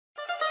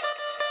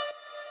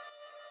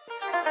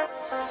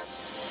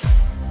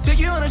Take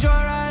you on a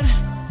joyride,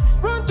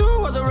 run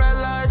through all the red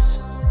lights,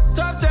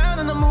 top down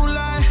in the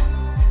moonlight,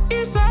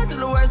 east side to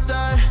the west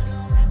side.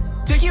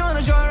 Take you on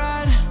a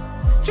joyride,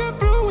 jet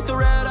blue with the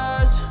red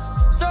eyes,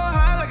 so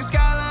high like a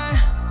skyline,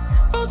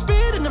 full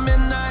speed in the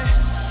midnight.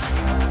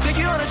 Take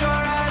you on a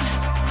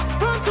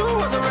joyride, run through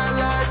all the red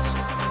lights,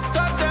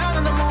 top down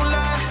in the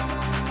moonlight,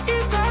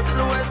 east side to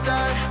the west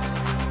side.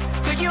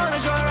 Take you on a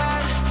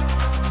joyride,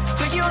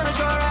 take you on a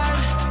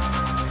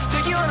joyride,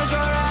 take you on a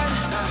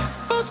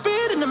joyride, full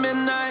speed in the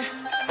midnight.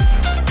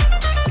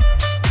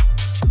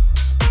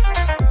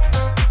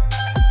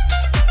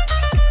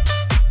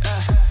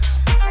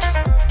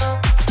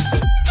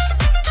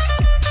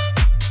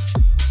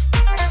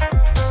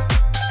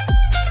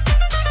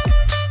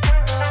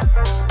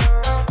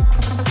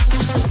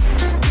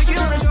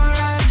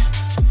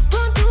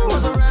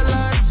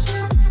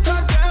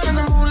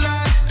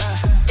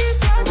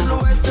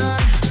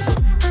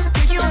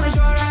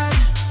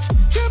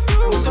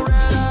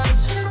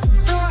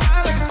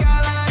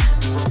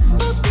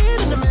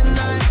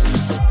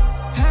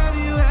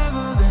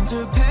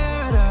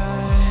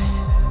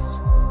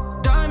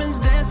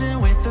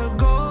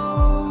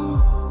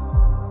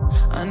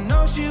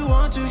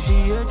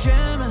 She a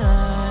Gemini,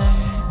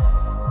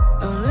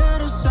 a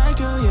little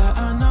psycho, yeah,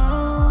 I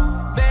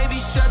know. Baby,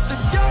 shut the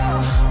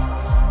door,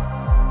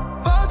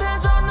 both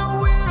hands on the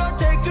wheel, I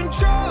take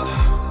control.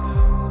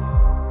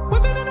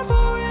 Whipping in the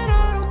foreign,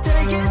 I don't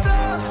take it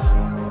slow.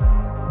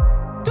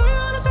 Do you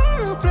wanna see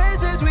the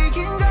places we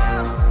can go?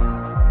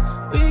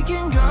 We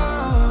can go.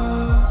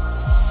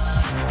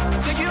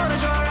 Take you on a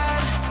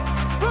joyride,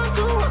 run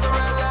through all the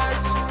red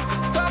lights,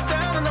 top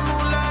down in the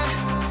moonlight,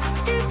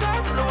 east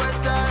side to the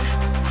west side.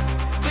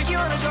 Take you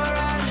on a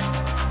joyride,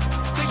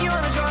 take you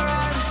on a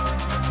joyride,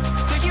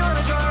 take you on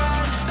a joyride.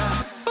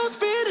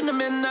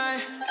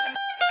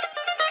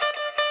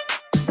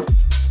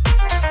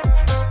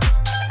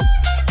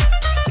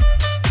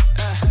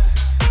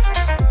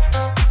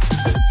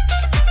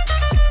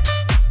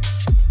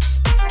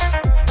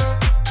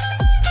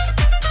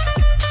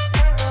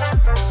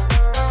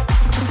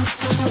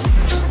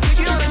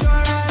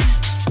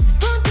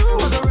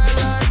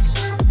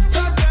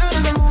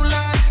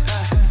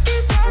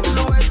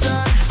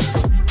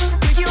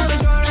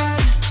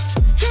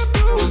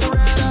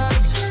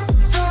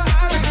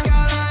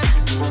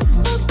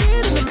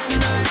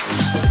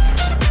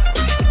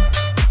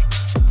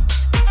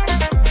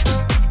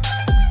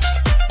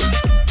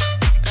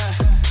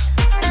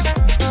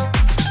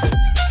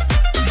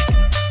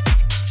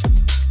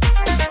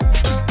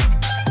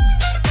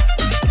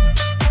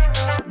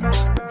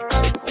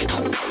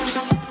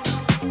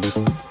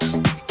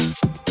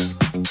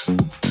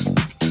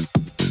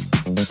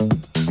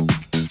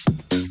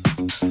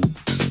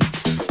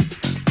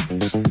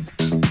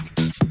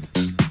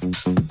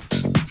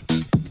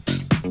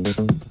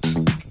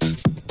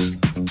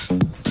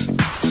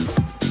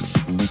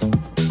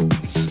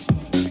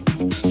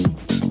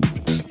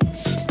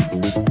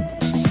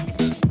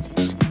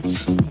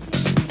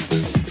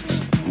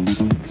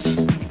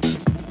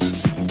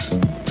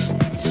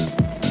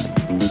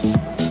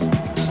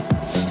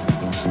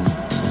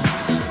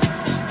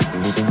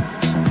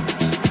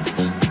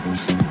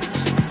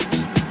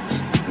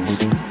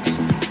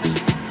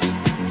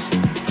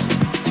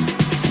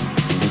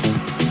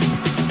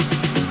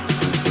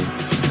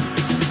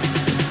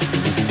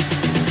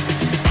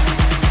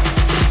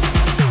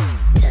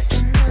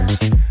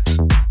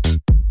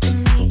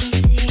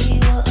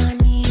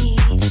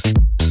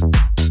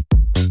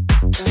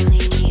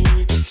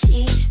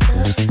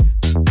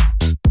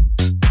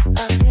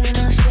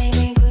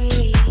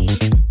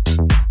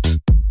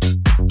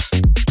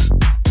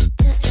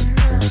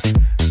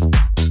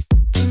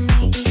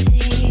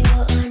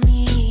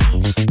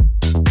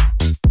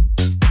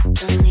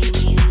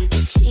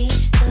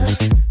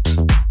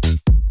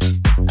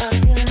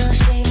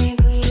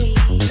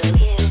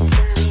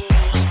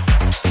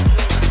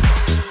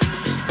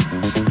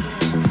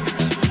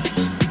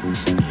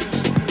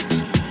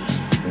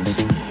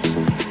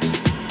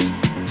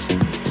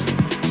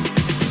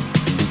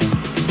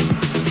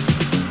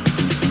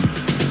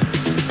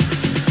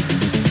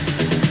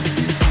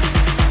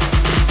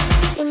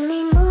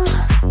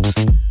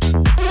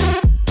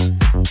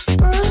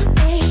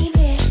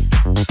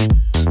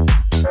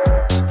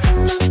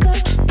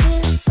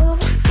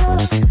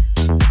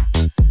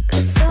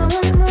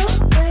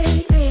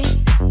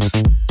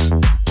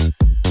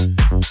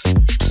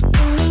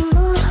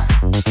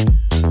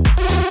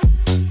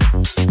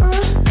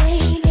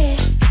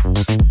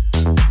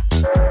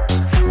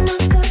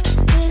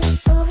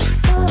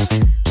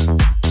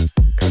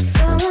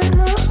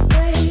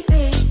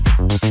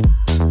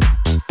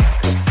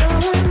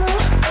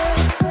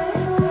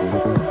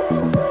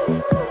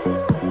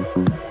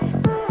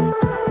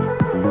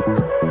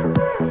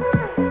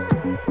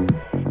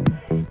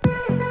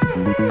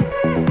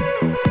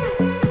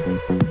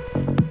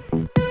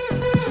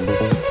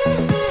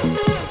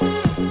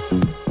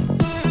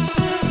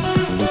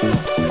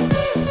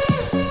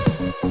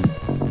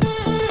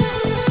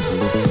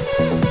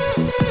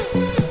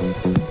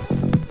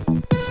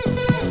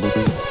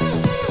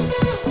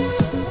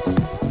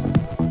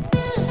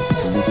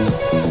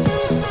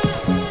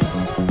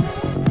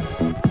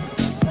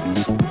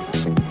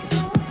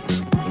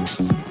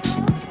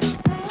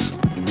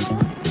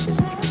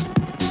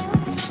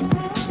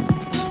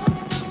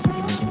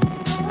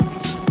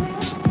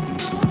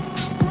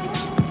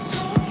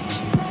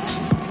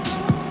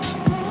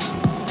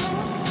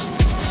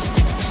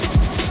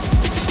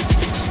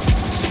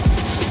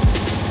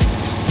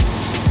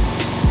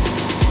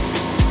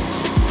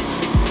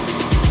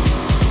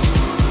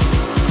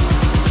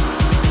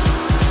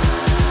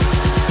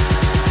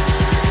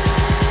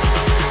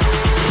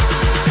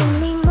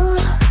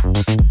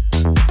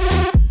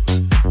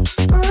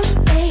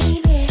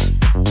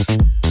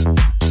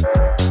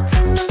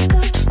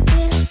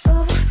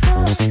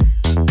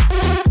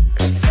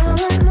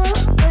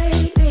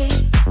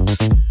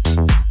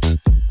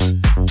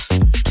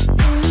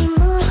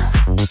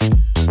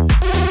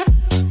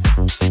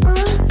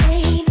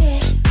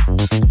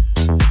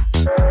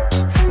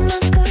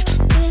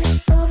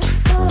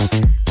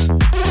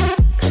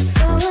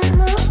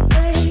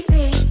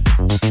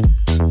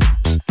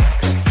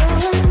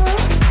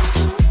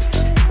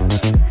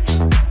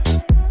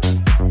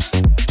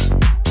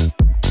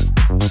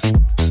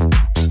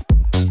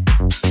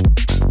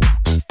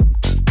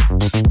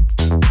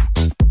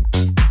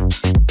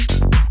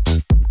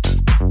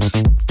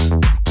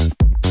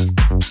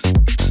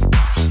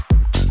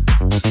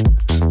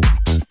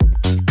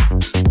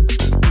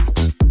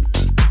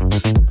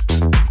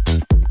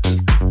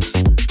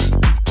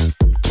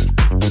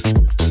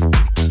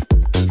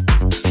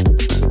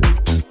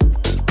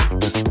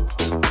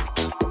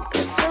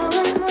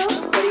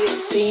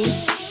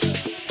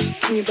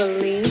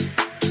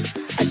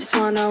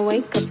 wanna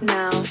wake up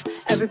now.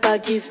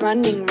 Everybody's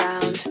running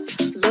round.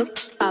 Look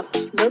up,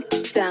 look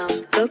down,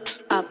 look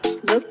up,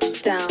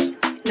 look down.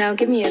 Now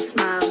give me a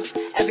smile.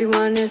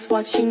 Everyone is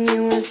watching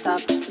you and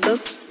stop.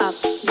 Look up,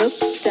 look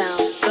down,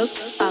 look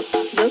up,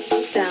 look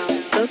down,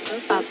 look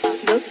up,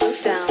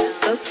 look down,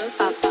 look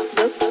up,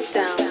 look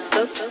down,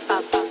 look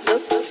up,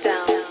 look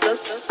down,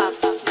 look up,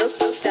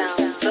 look down,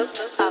 look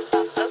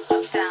up,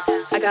 look down.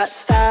 I got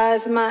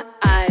stars in my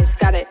eyes,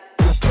 got it.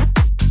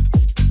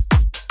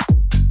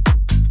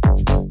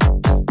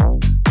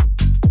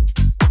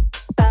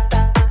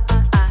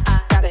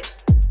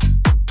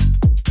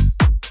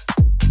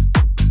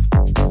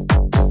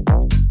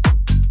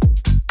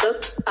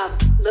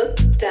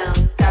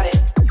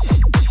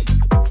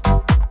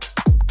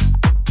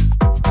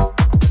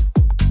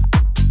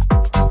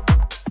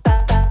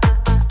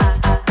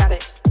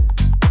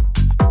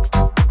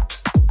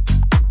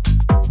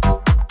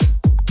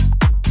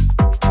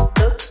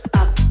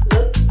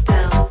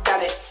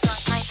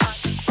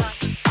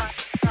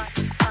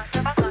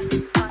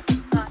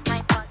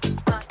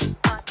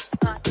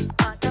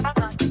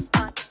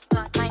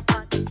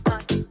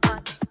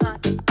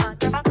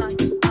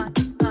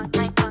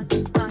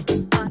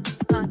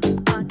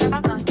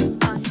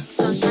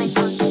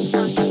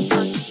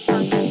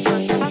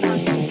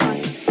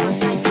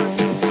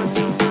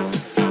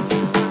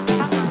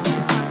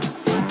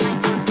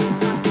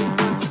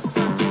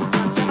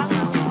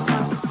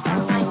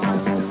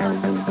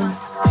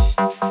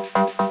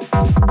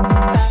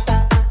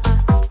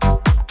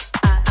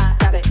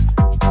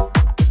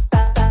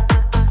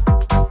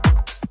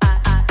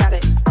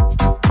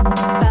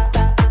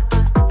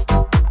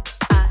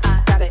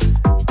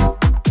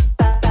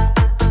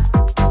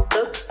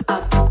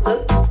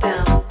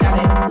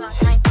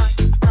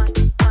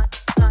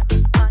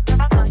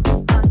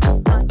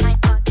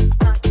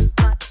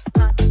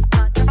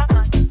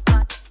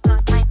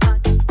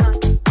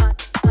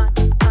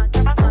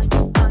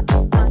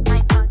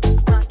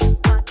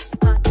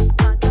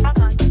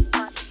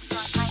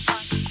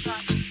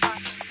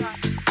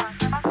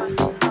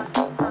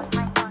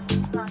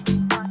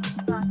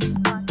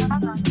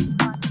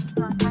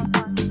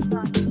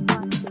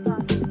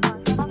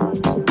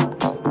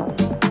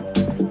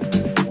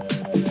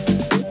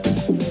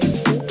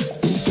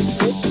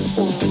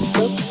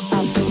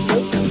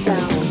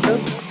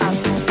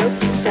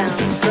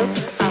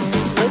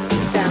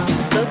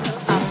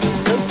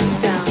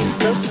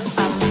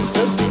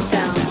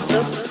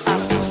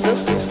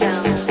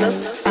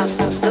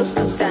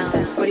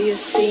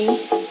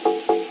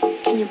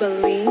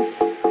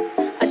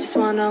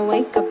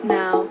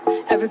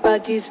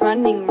 Everybody's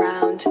running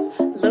round.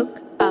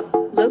 Look up,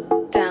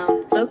 look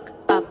down, look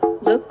up,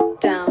 look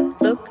down,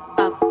 look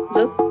up,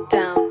 look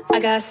down. I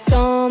got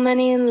so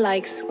many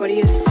likes, what do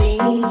you see?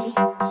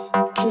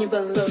 Can you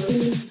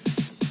believe?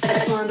 I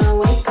just wanna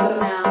wake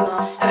up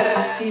now.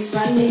 Everybody's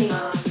running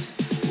round.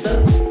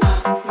 Look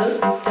up,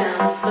 look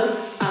down,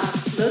 look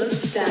up,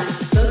 look down,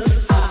 look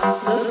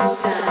up,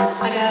 look down.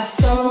 I got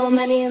so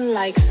many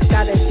likes,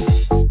 got it.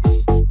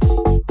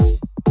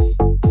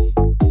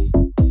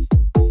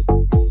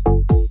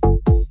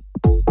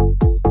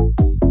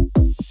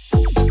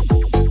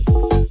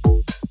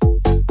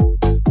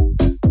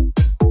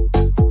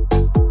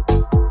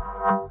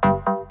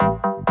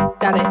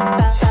 Got it.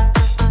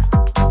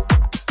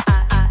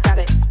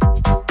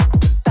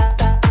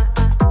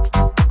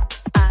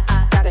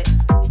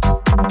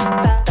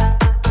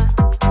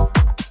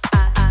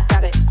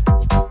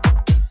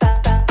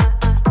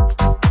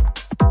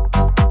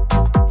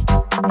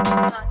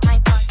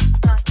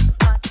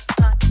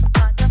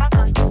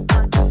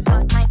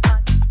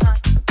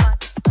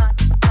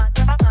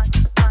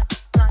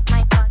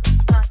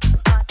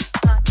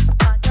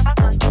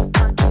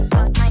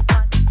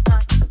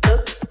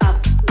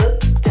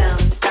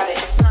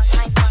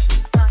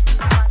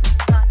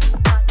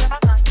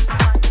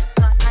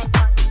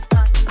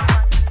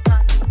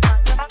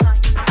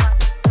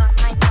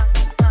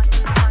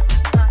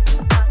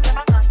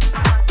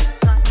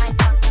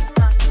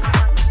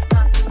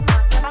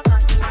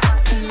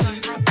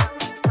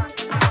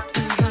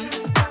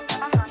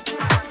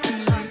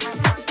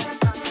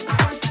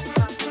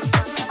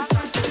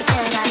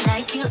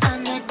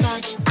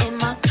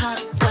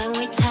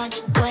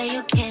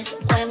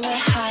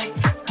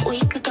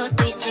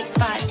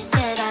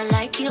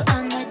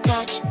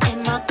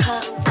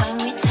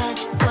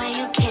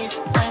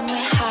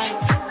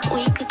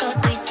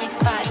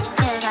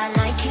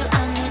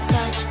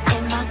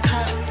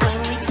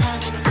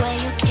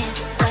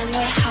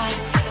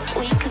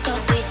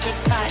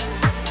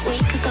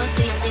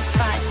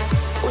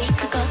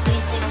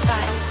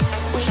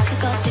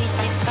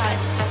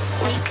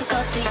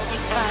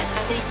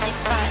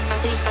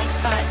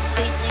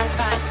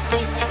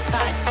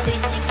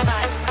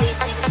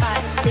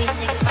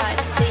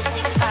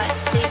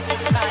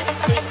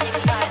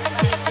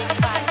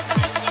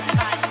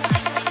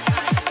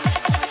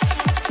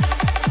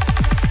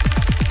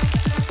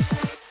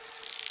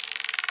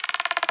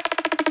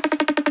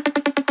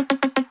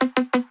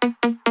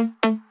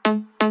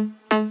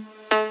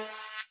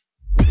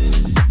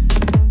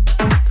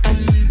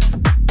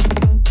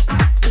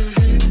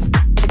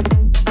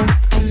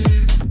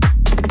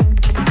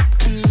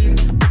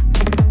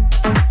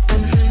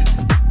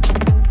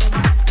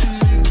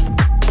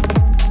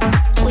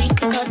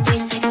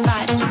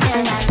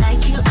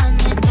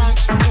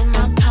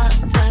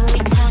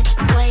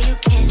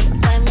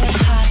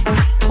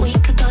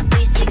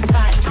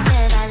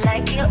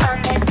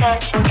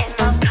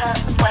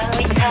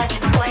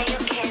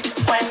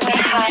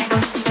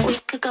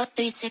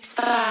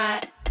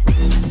 Like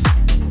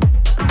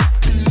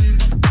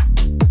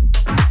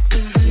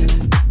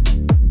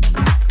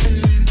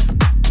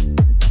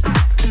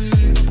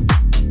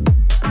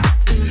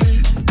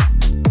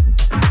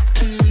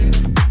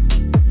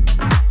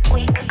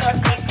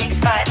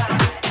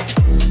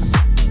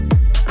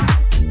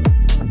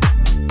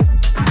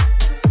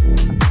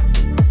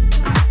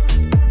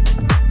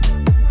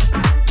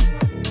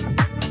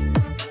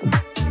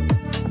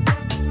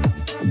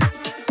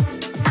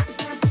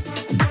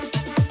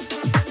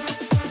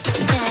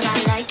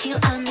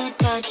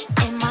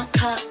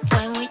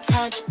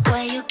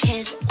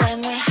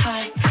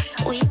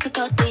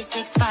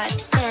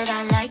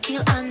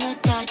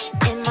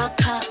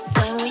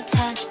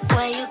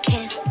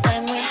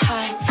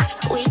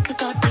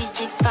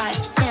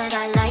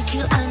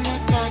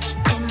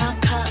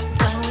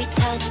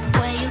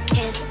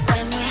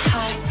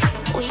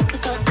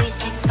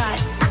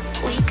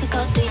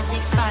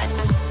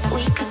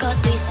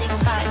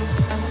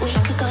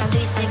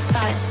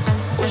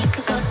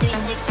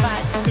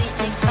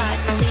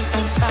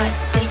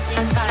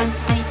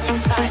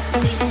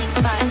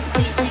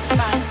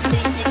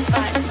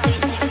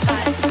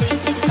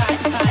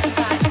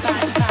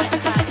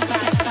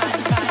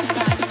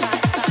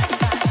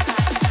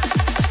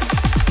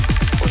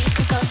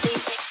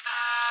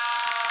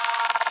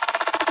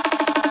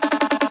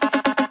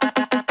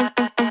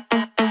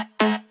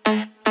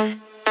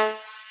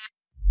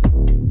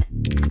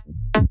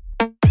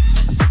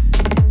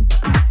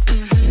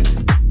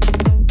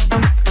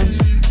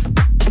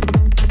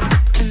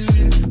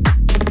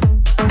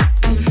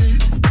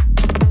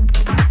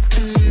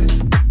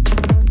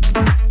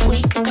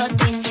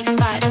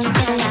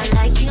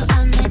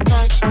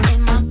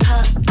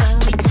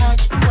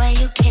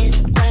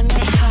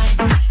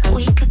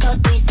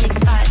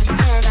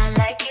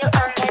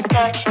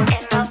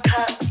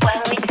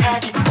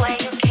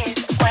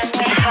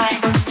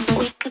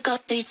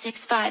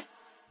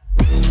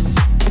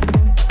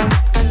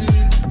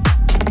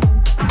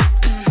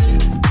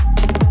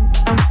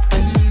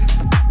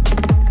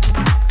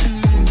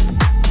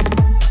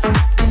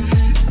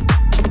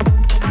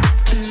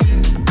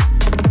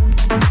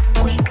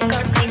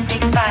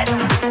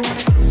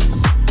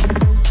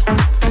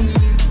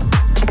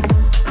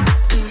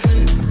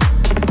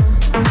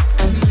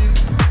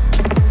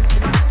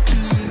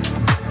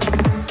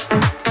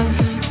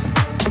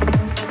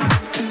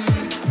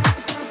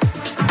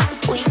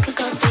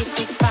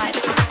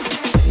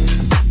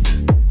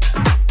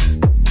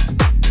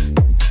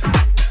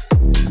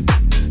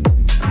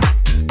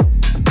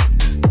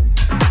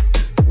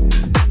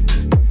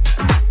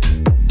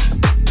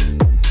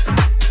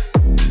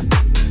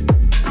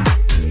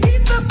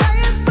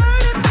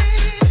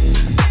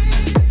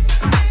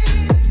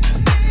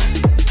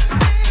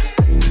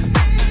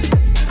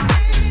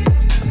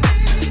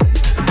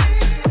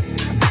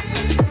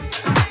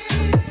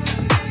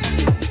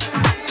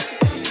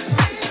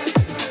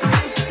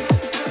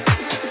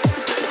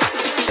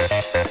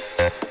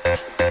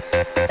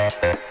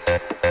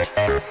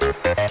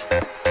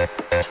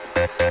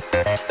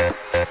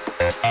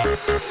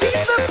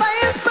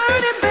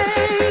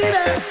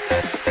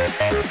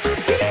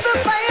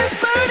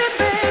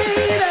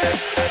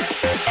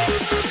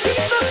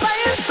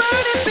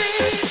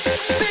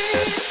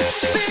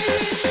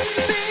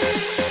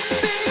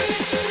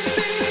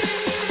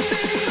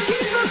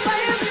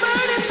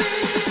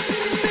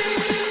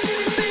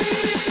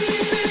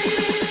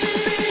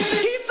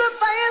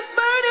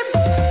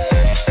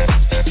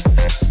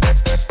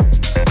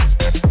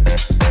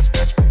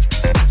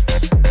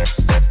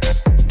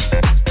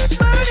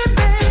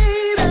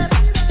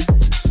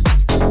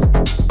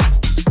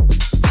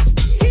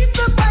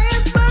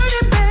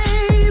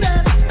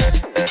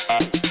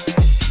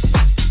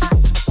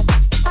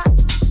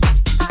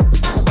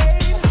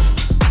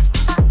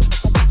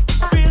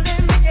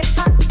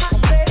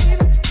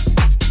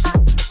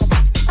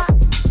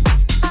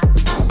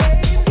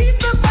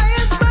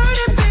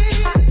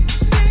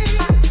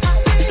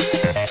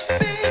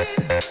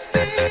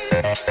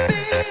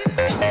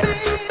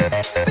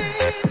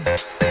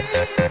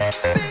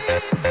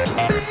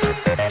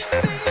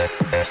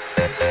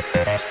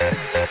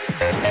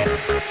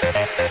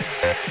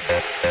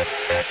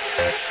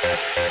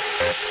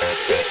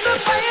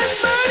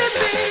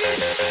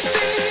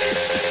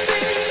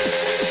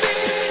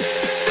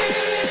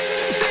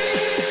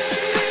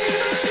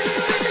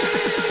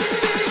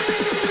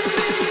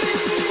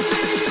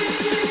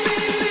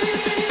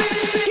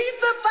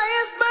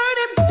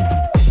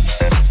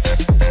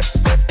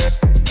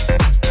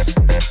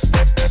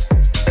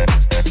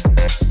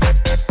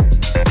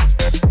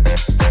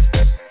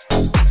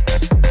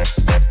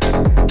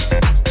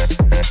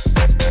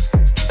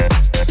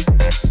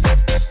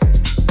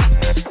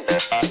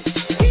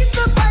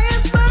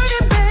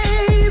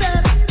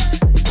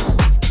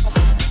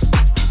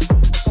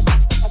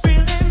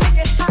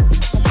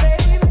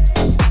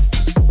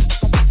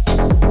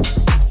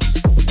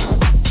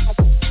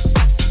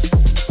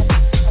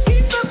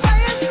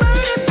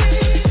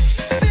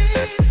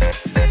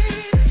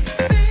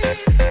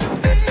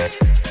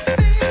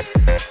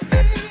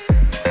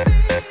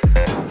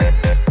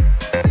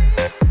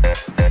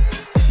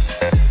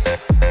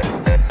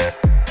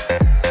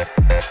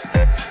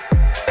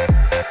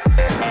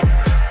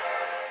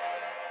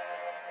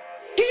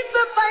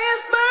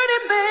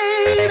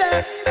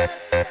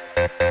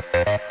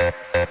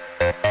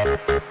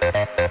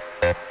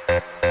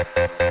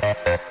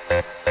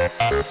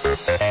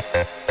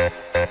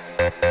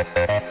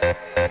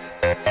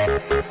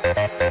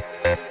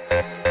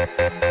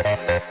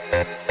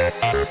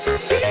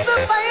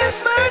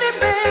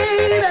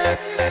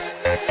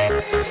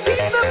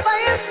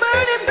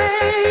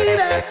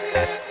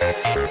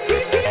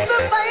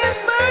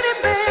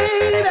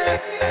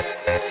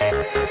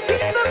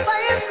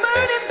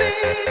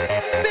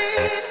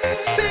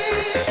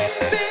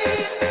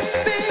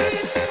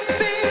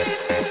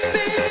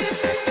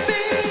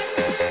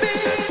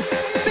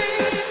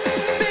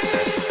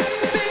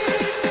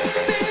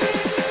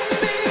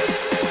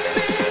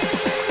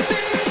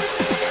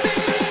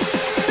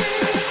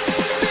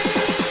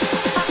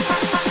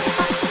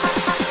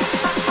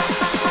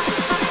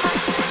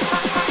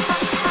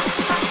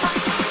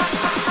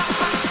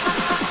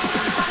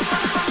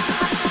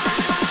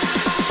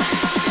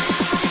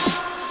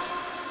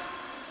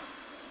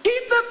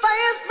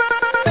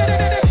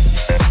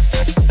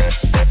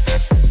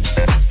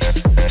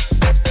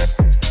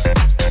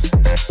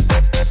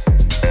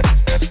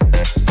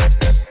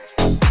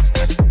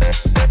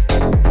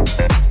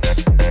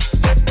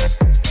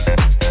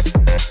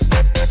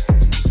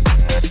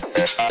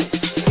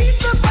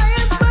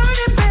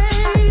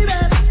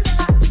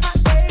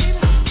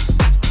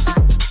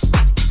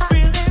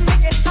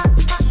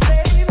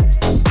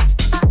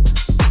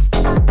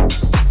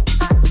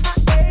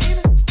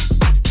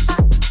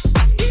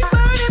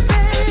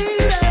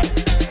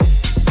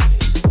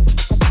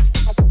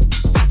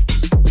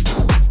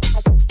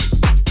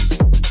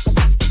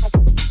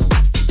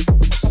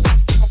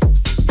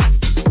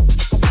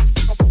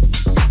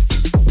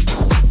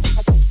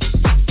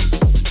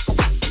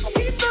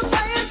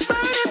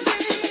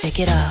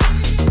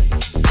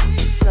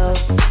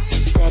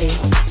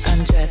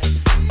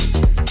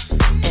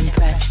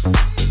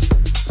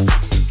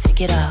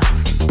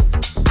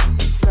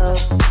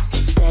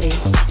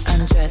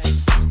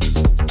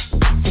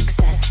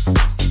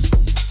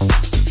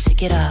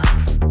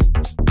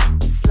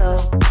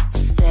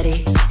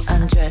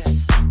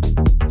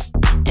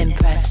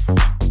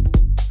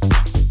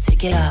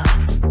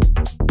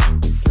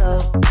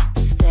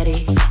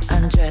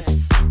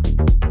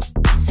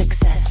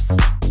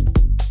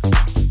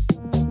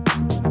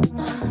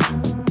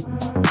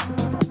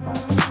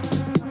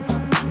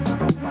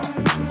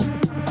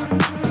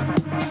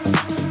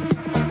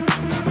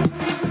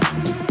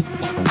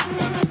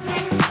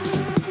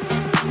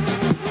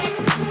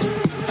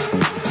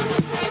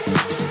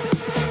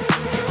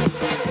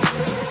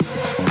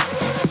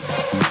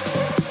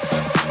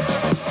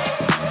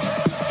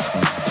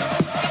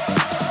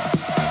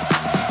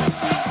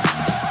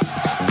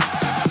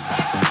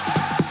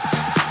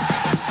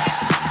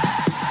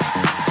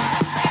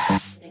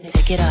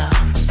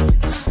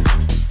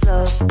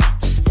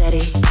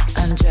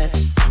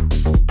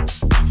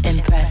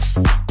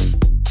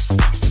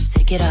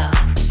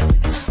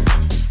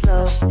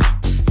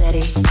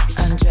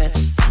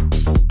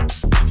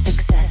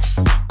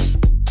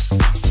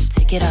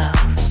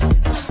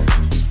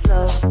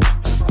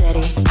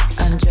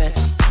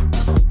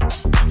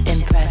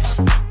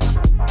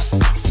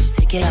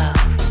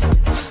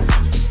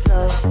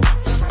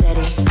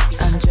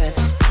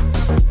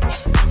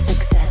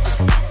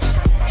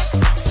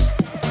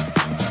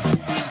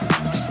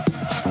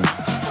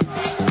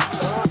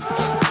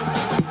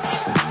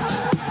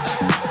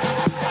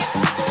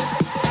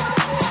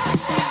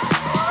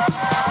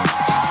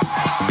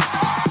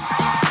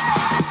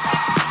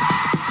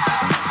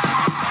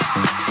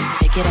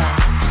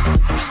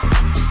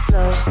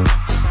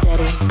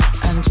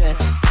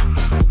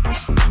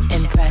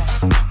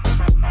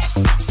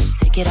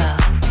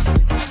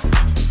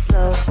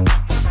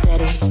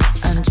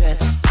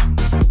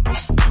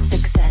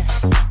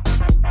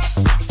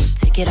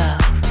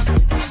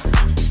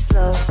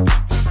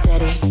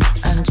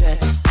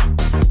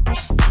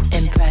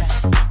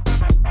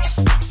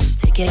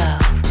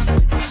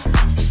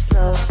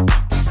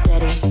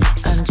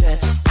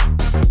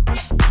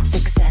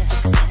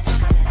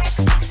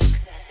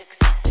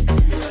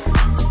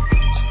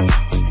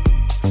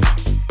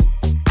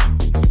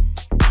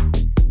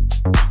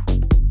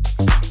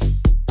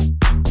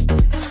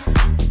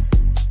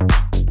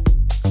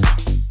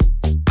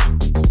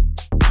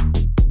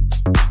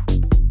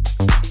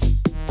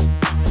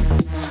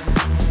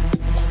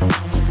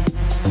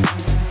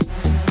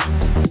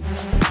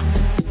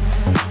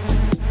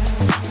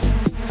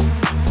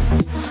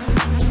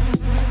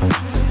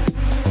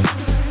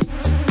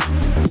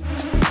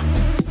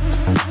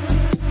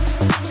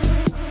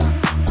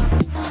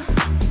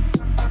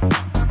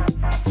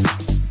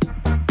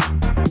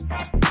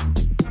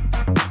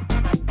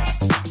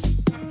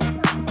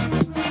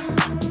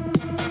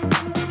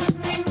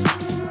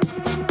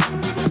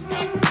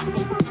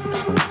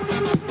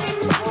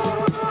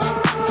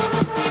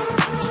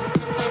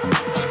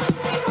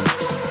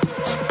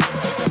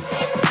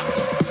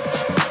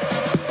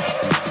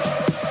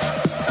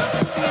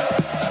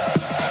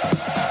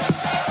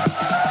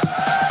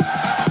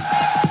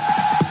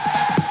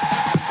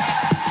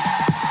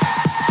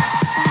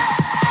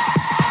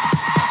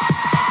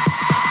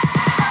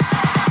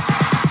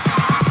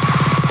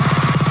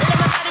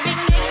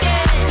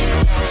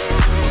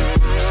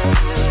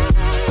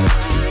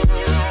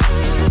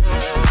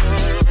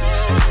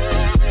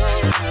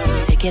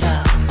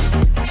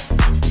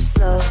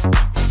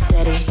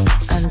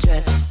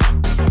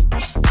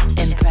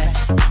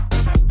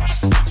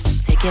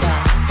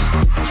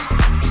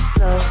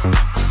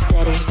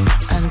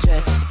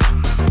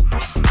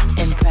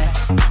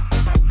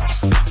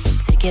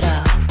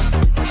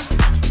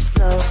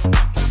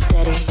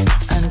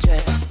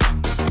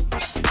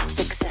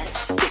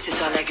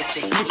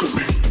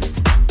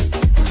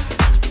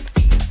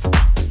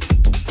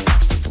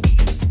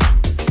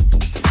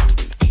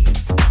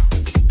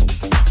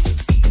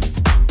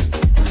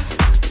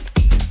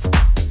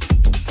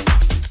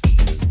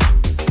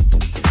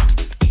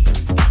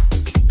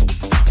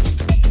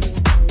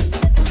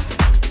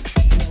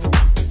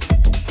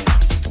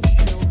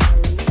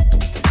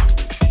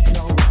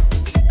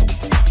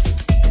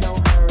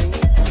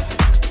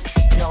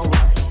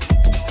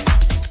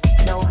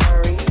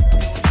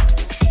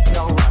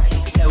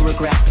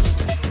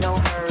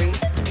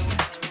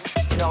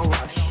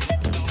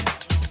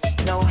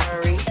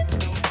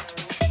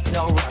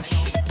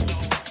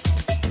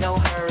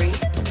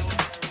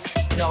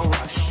no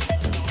rush,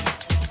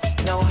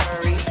 no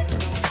hurry,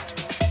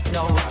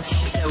 no rush,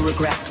 no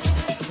regrets,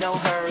 no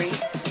hurry,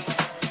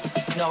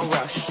 no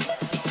rush,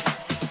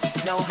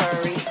 no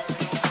hurry,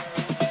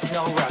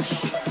 no rush,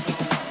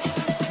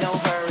 no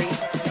hurry,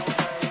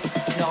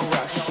 no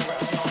rush,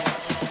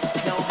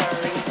 no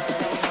hurry.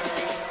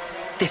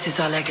 This is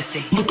our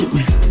legacy. Look at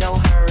me. No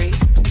hurry,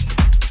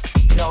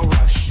 no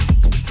rush,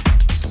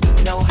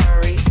 no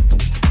hurry,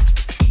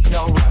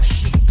 no rush,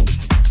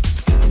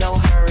 no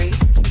hurry,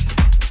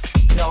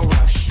 no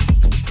rush,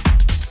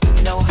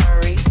 no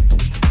hurry,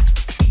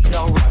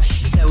 no rush,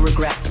 no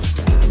regrets,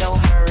 no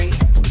hurry,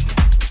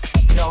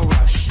 no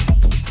rush,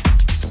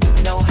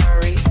 no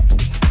hurry,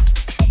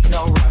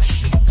 no rush,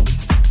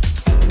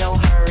 no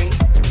hurry,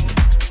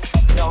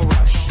 no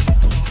rush,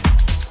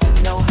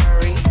 no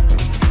hurry,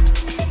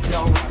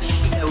 no rush,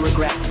 no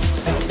regrets,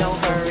 no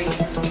hurry,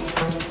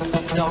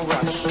 no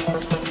rush,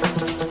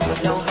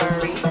 no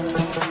hurry,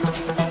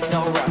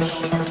 no rush,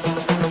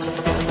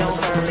 no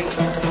hurry,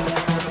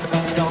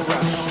 no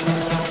rush,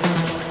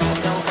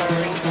 no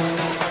hurry.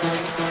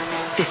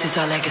 This is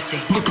our legacy.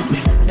 Look at me.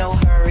 No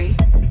hurry,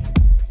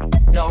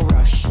 no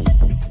rush,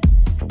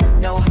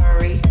 no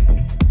hurry,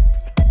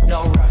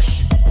 no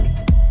rush,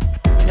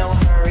 no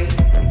hurry,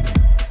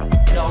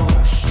 no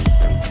rush,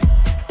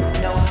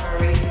 no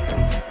hurry,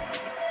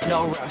 no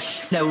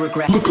rush, no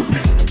regret. Look at me.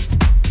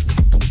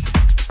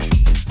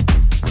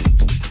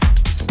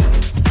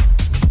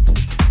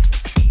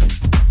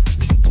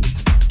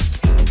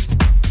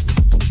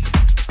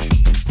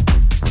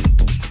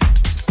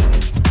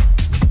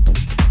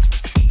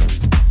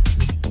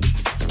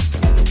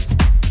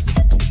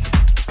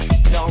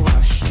 No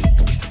rush,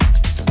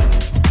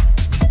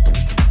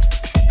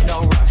 no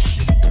rush,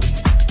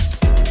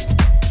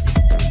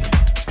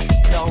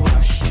 no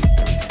rush,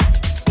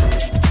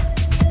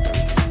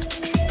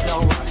 no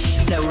rush,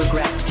 no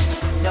regrets,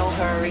 no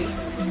hurry,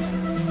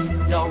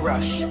 no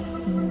rush,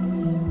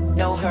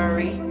 no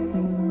hurry,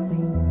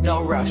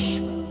 no rush,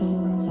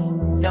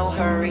 no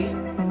hurry,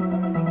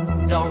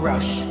 no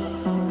rush,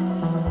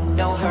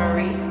 no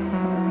hurry,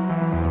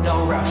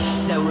 no rush,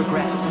 no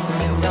regrets,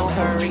 no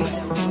hurry,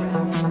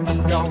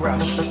 no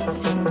rush,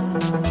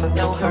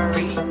 no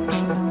hurry,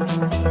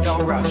 no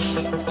rush,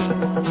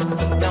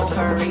 no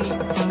hurry,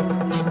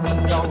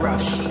 no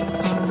rush,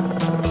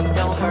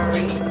 no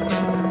hurry,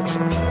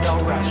 no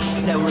rush,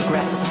 no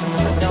regrets,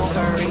 no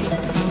hurry,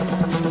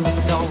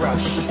 no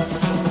rush,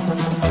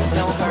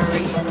 no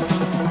hurry,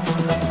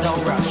 no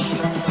rush,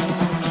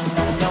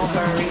 no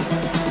hurry,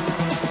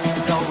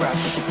 no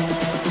rush,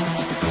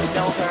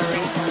 no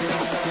hurry.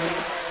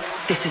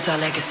 This is our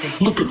legacy.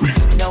 Look at me.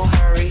 No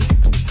hurry,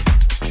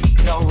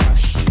 no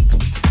rush,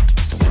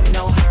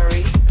 no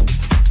hurry,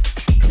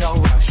 no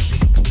rush,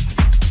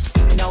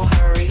 no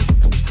hurry,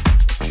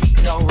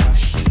 no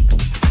rush,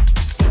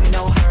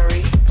 no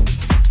hurry,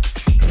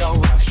 no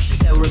rush,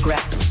 no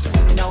regrets,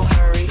 no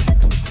hurry,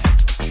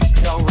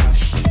 no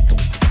rush,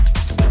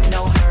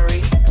 no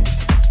hurry,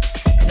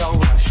 no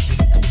rush,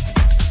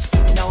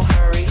 no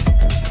hurry,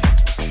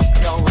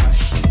 no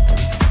rush,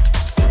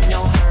 no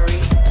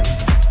hurry,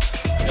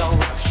 no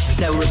rush,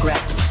 no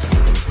regrets.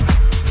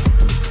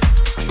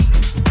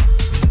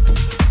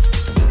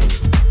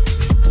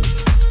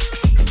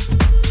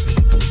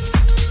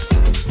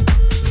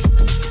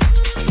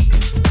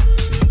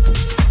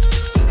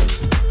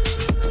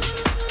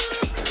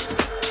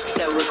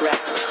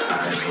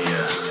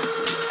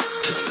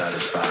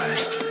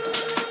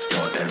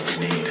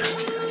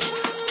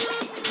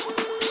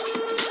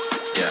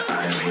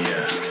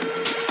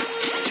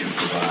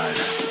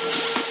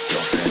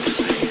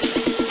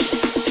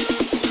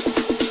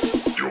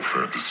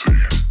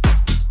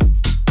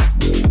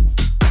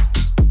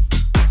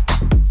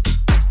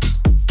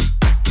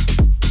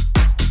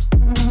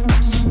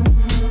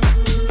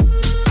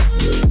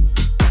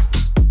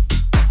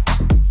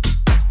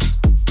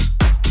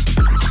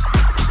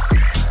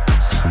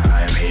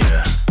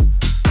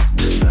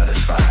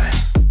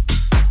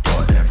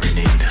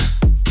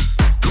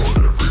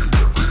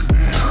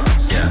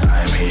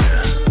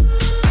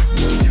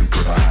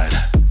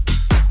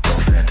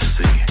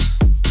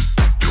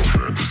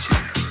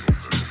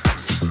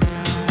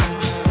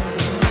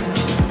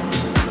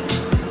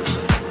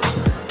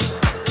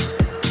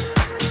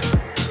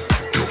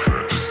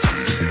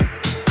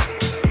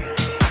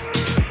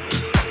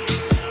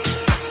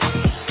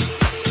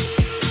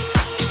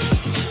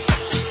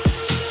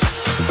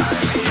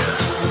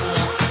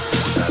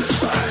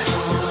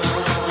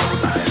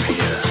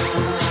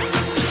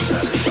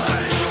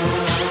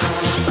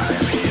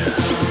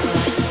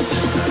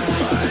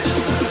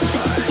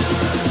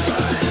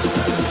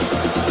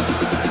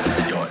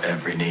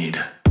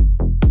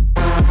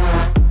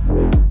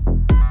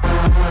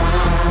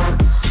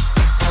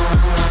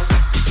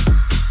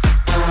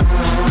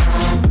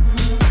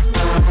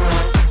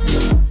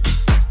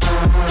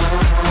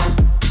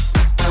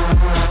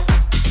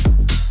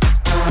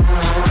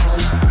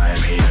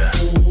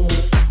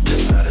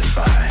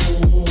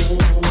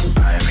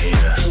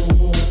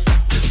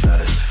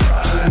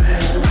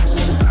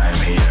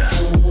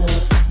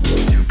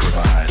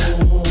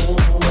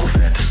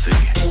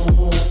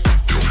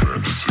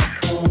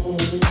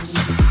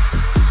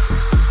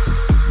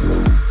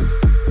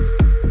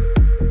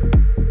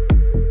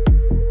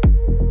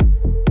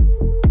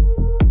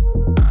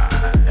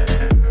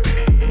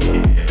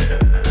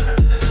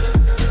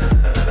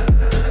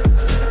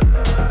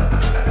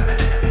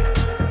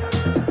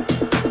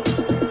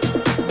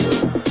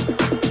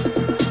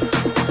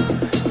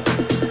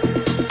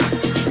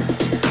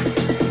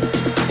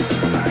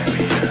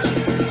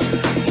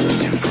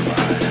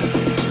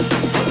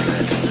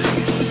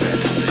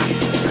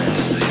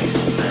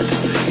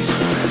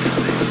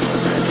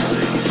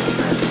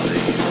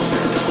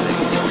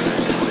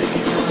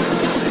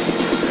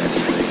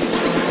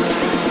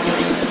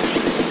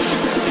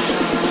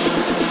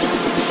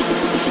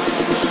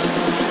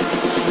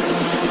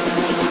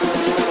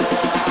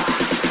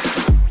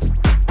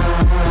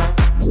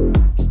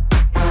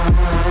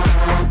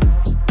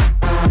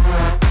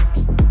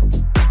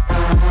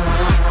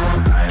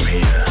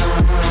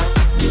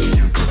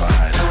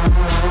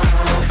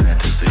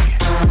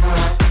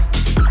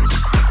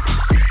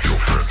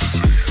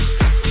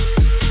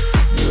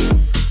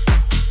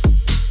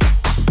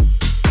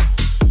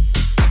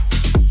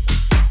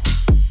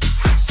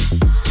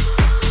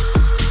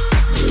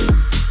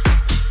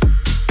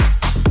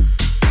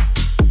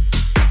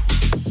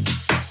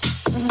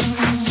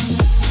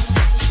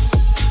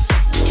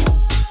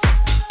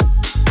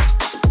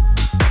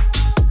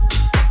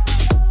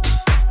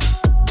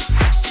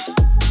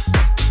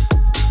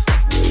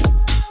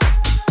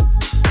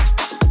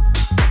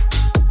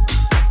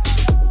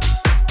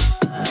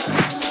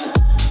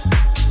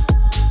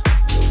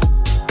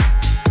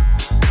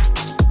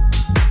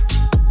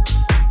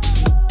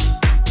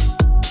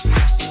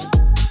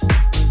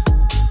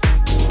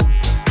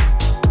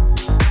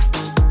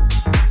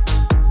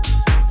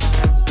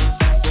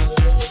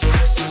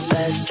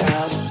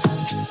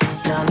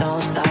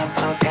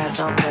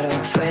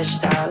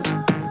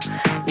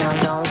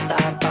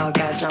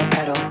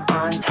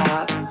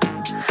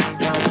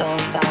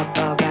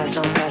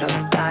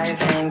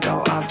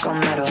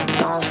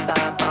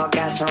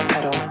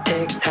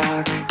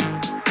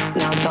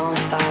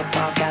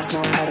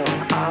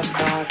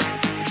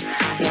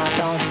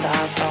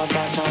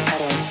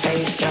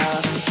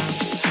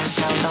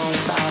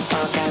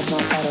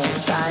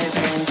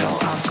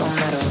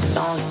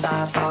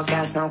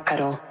 gas, no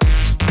pedal.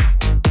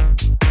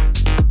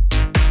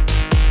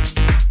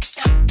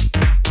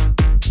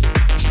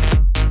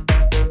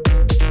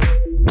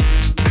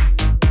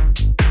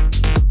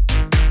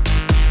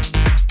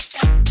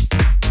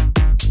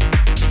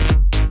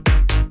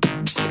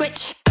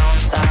 Switch. Don't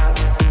stop,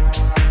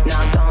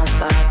 now don't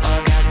stop,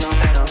 all gas, no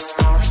pedal.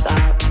 Don't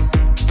stop,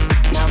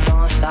 now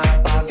don't stop,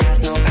 all gas,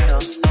 no pedal.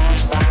 Don't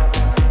stop,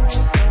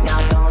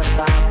 now don't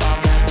stop, all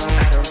gas, no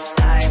pedal.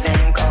 Dive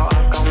in, go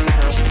off, go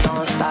metal.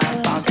 Don't stop,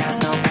 all gas,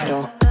 no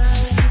pedal.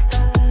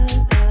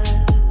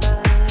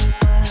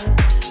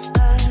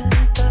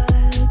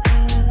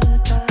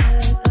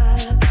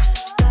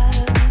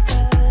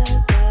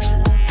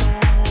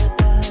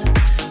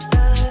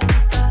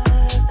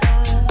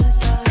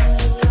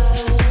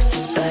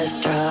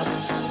 Let's drop,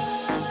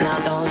 now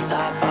don't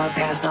stop, all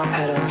gas, no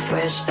pedal.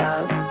 Switched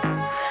up,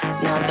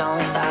 now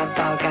don't stop,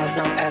 all gas,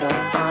 no pedal.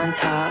 On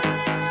top,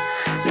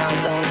 now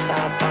don't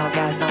stop, all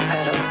gas, no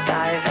pedal.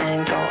 Dive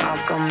in, go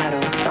off, go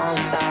metal. Don't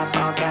stop,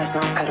 all gas,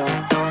 no pedal.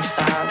 Don't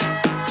stop,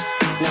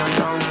 now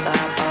don't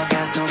stop, all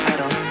gas, no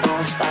pedal.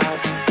 Don't stop,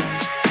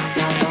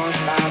 now don't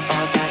stop,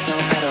 all gas, no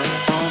pedal.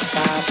 Don't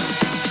stop,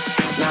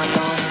 now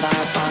don't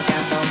stop, all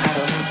gas, no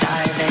pedal.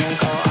 Dive in,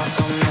 go off,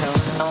 go metal.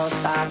 Don't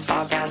stop,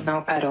 all gas,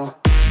 no pedal.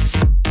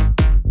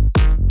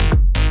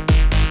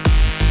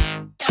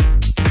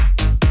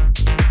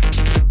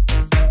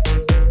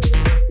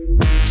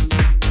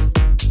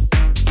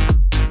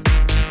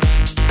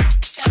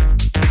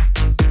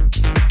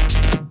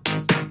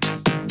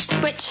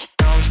 Switch.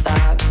 Don't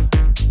stop,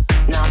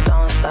 now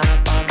don't stop,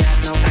 all gas,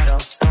 no pedal.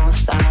 Don't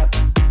stop,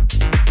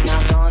 now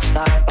don't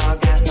stop, all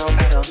gas, no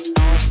pedal.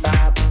 Don't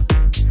stop,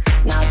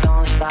 now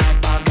don't stop,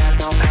 all gas,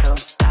 no pedal.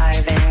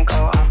 Dive in, go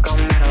off, go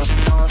metal.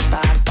 Don't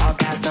stop, all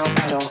gas, no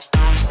pedal.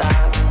 Don't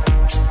stop,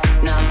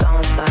 now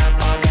don't stop,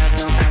 all gas,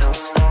 no pedal.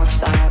 Don't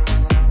stop,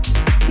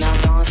 now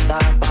don't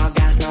stop, all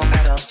gas, no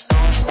pedal.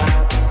 Don't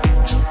stop,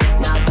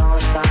 now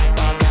don't stop,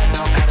 all gas,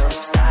 no pedal.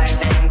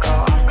 Dive in, go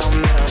off, go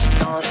metal.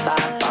 Don't stop,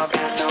 all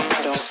gas, no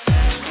pedal.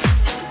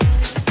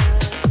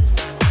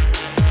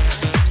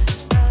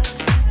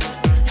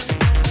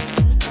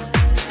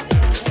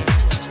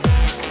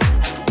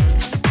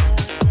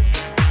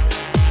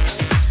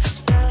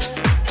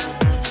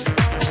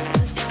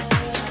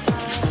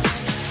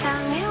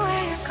 Tell me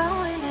where you're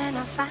going and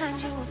I'll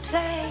find you a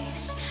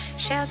place.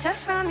 Shelter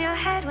from your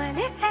head when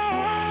it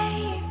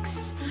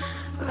aches.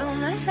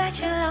 Rumors that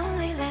you're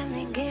lonely, let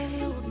me give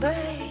you a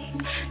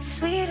break.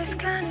 Sweetest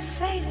kind of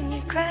saving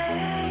you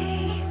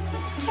crave.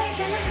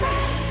 Taking a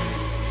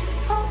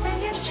breath,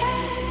 open your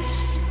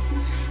chest.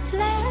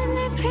 Let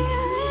me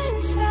peer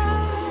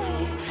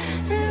inside.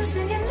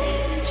 Loosen your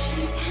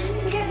lips,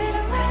 give it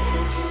a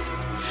rest.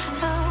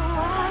 I'll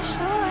wash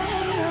away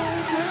your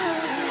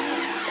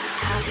mind.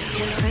 I'll be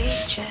your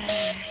preacher,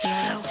 your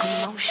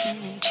locomotion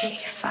in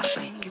chief. I'll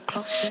bring you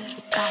closer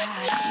to God.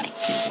 I'll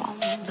make you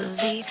wanna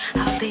believe.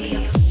 I'll be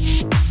your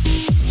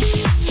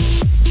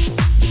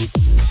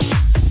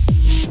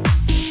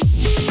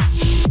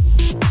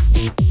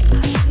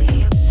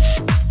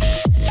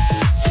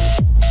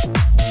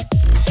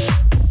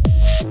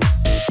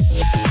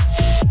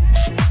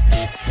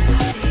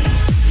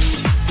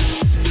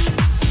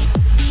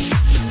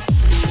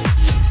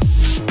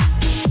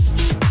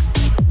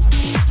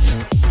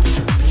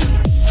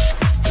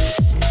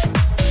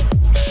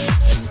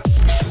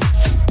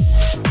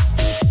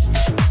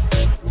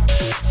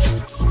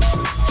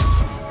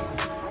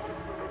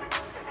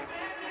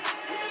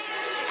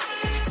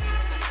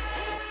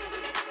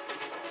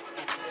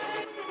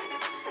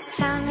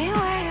Tell me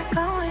where you're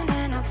going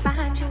and I'll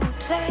find you a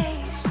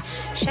place.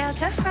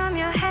 Shelter from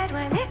your head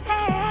when it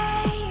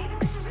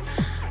aches.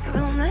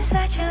 Rumors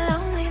that you're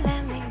lonely,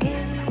 let me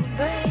give you a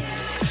break.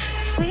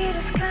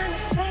 Sweetest kind of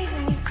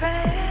saving you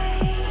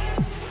crave.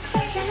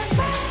 Taking a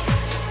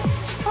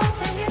breath,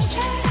 open your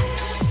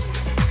chest.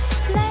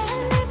 Let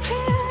me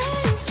peer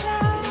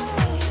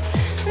inside.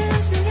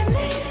 Loosen your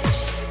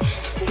lips,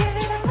 give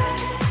it a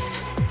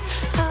rest.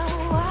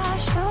 I'll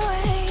wash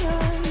away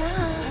your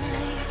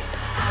mind.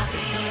 I'll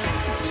be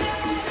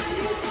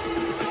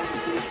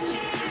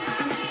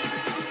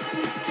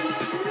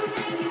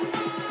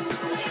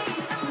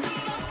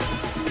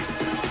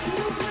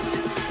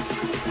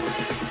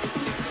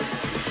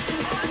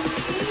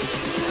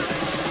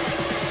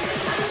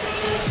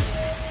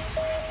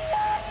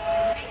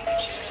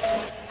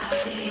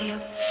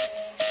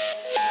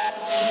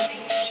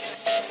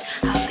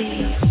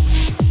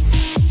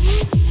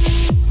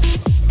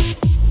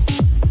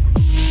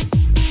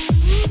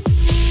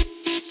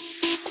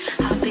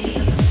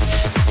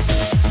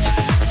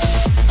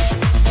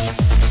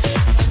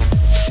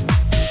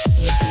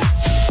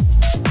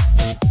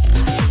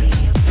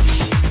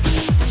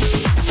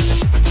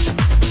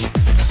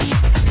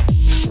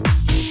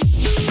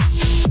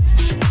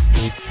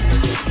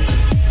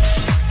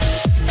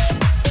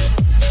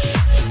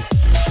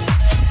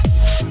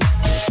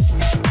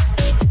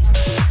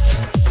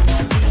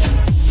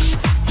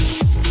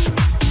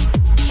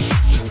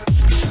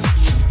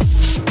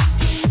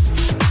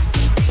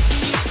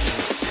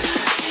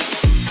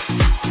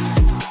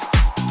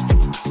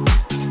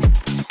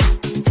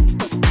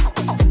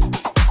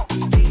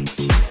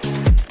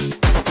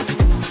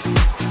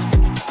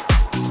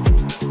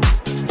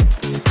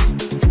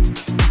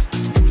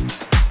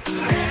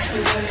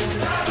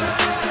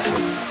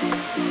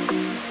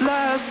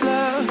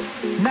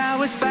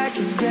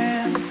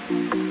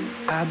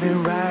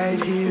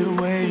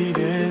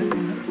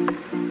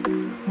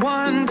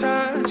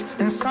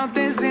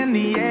in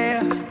the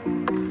air,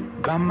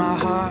 got my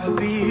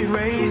heartbeat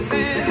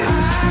racing.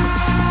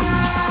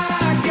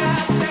 I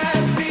got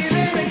that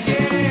feeling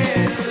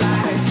again,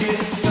 like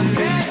it's an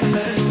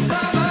endless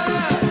summer.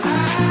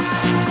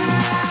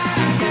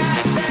 I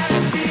got that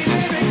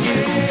feeling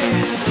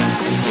again,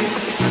 like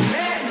it's an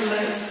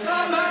endless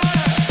summer.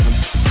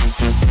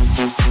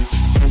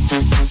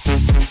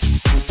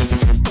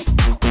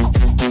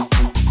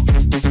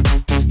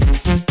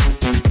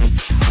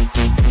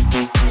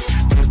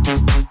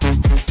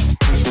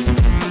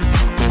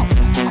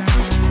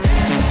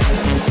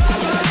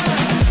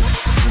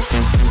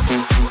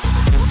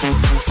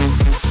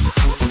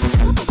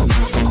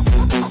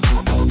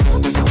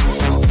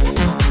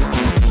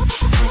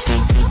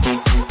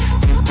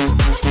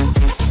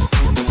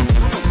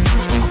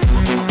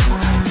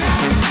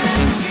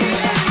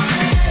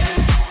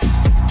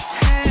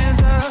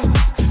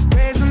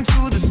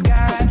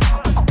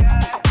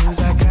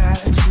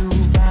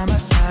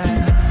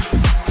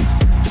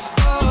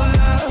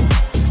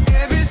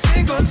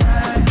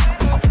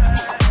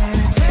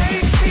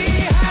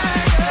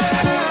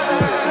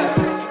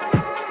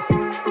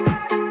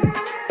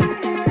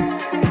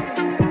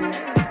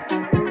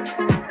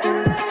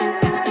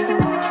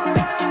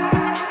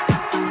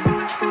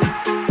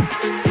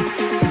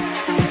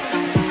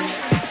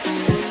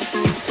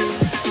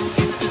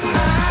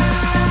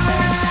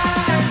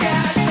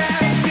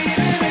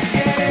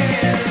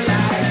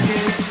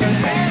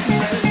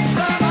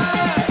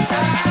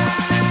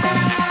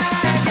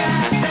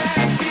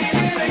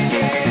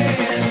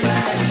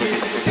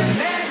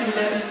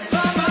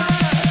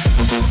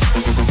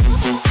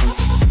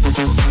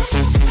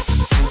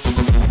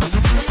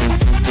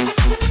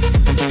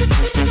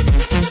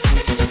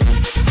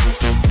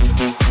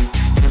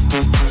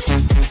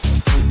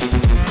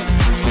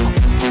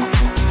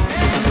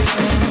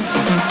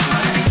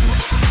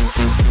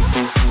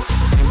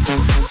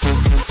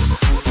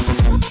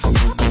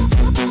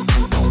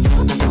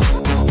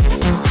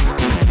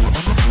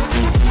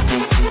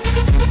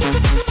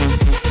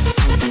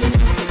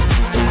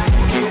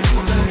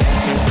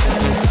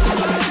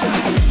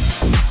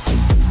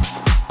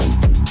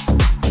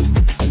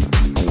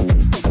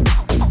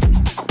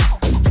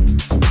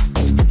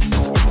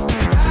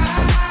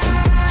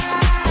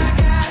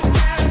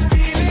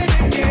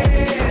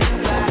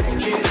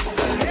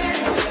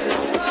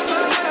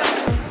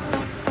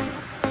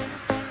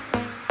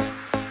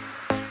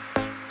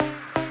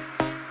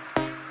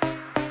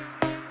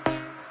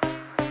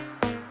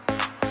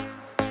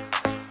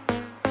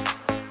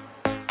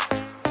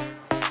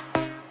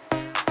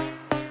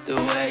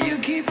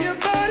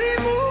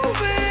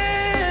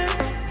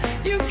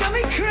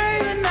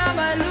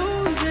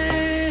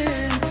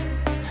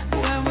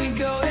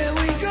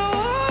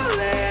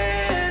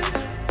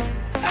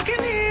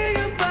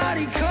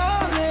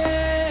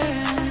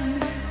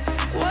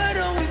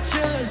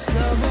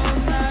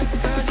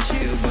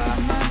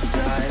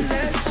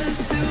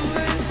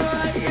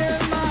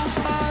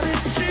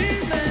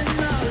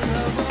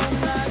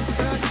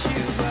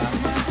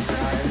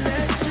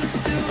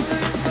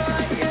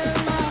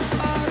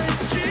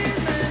 Street.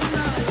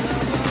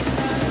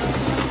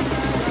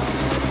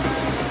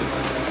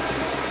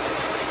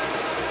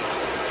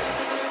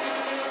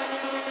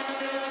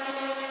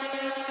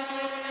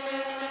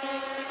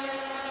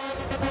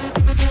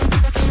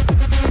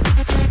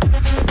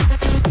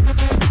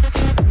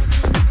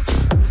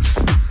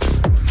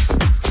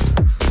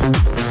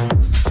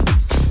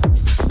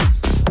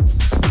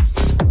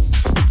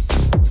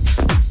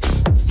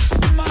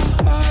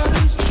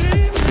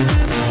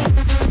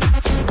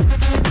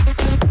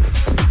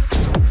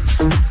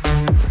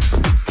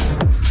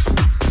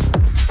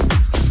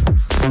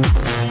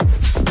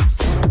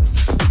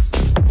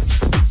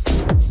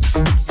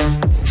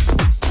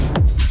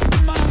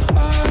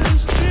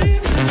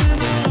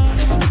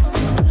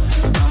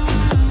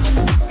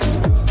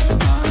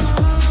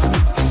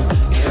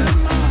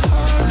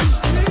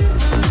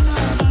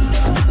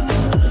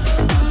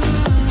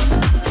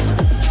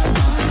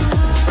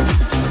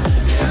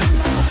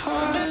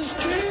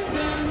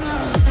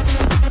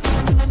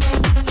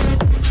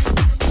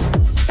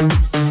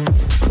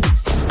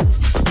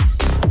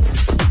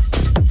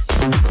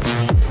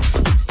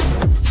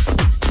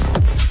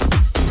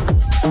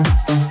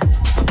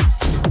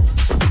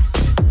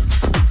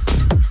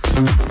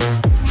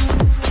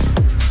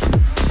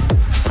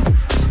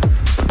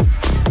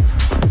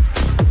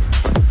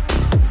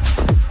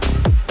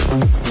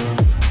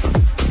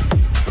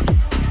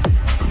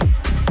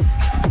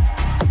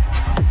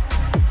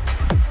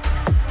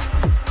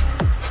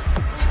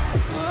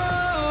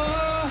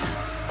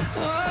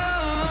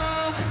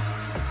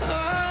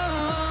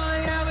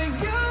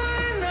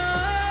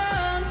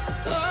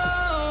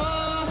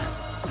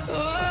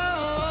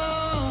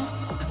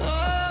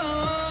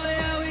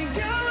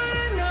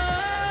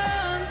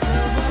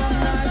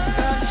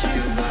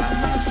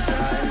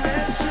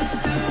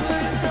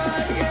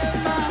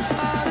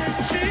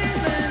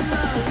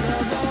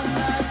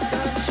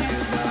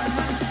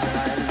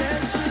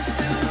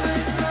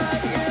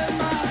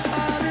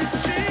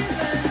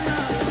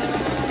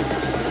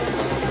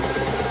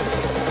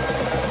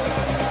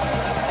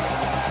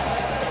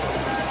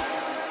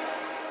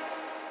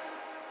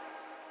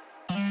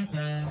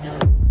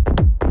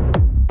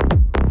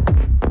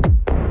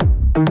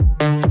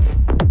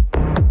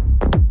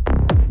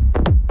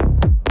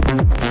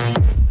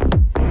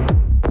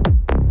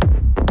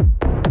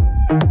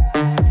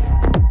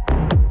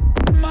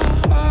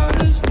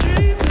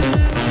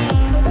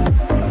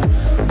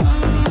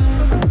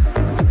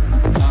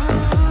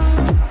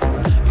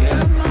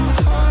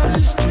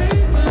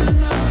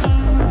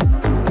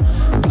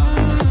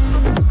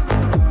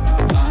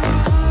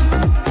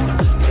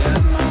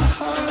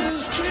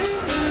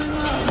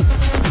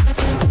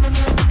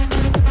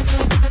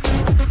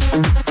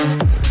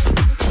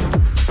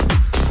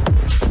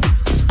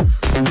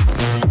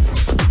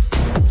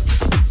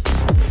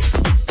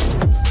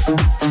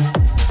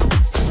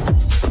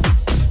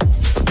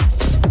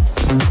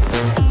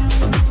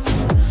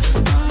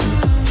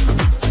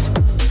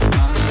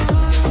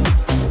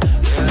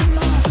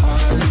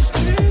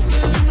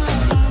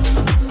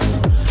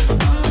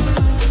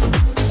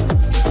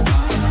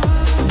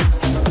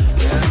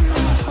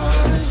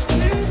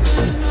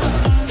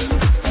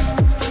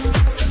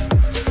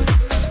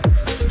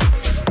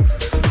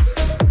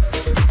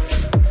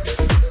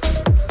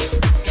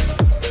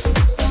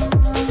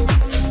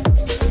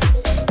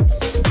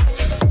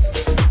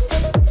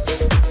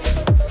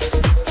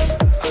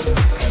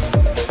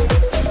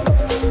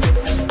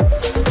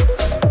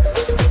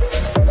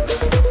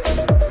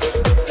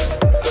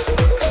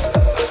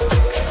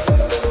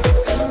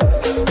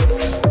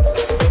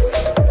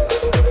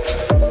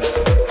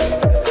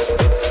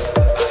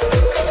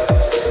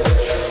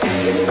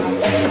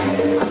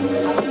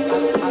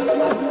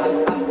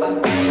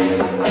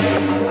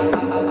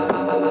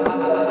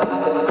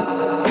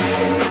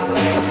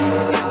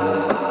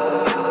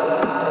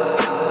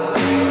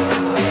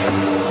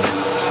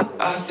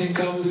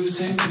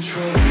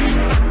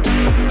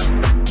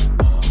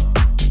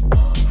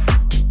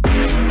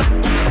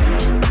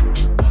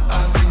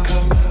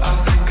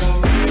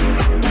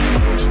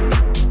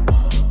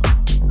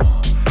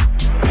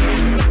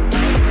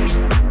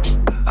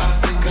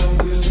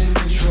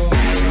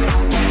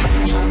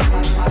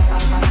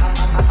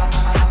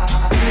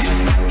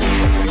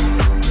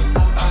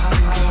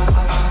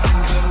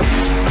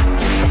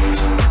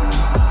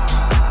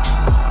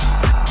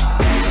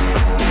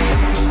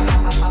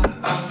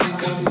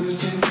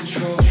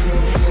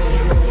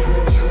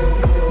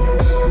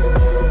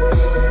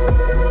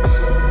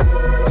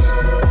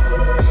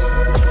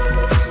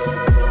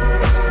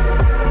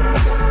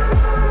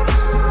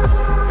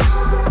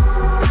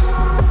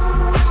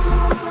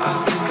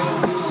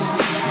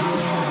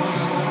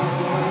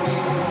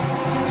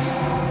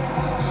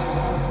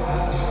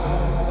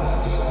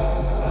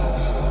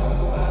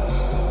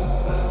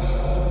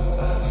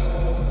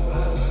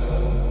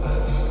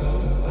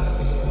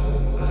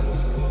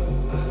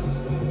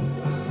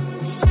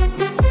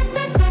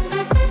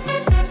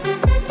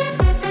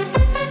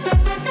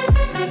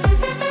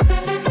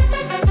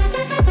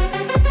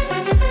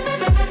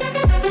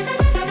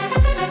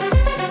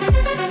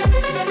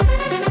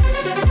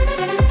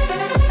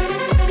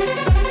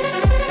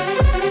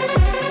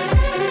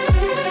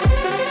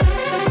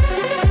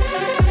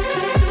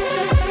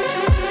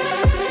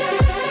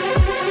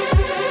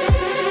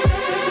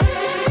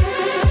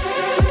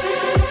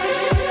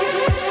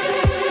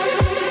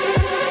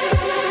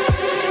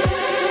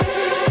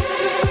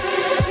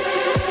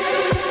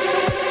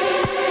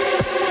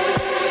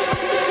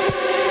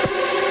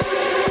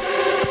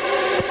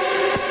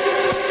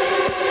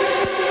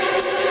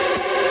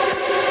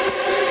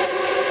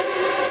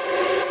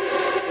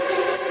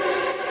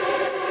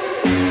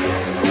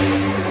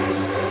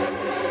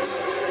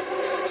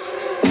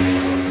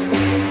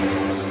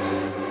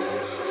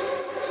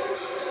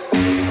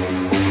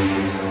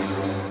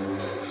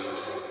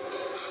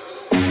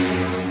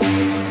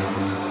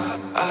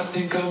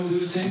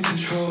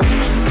 control.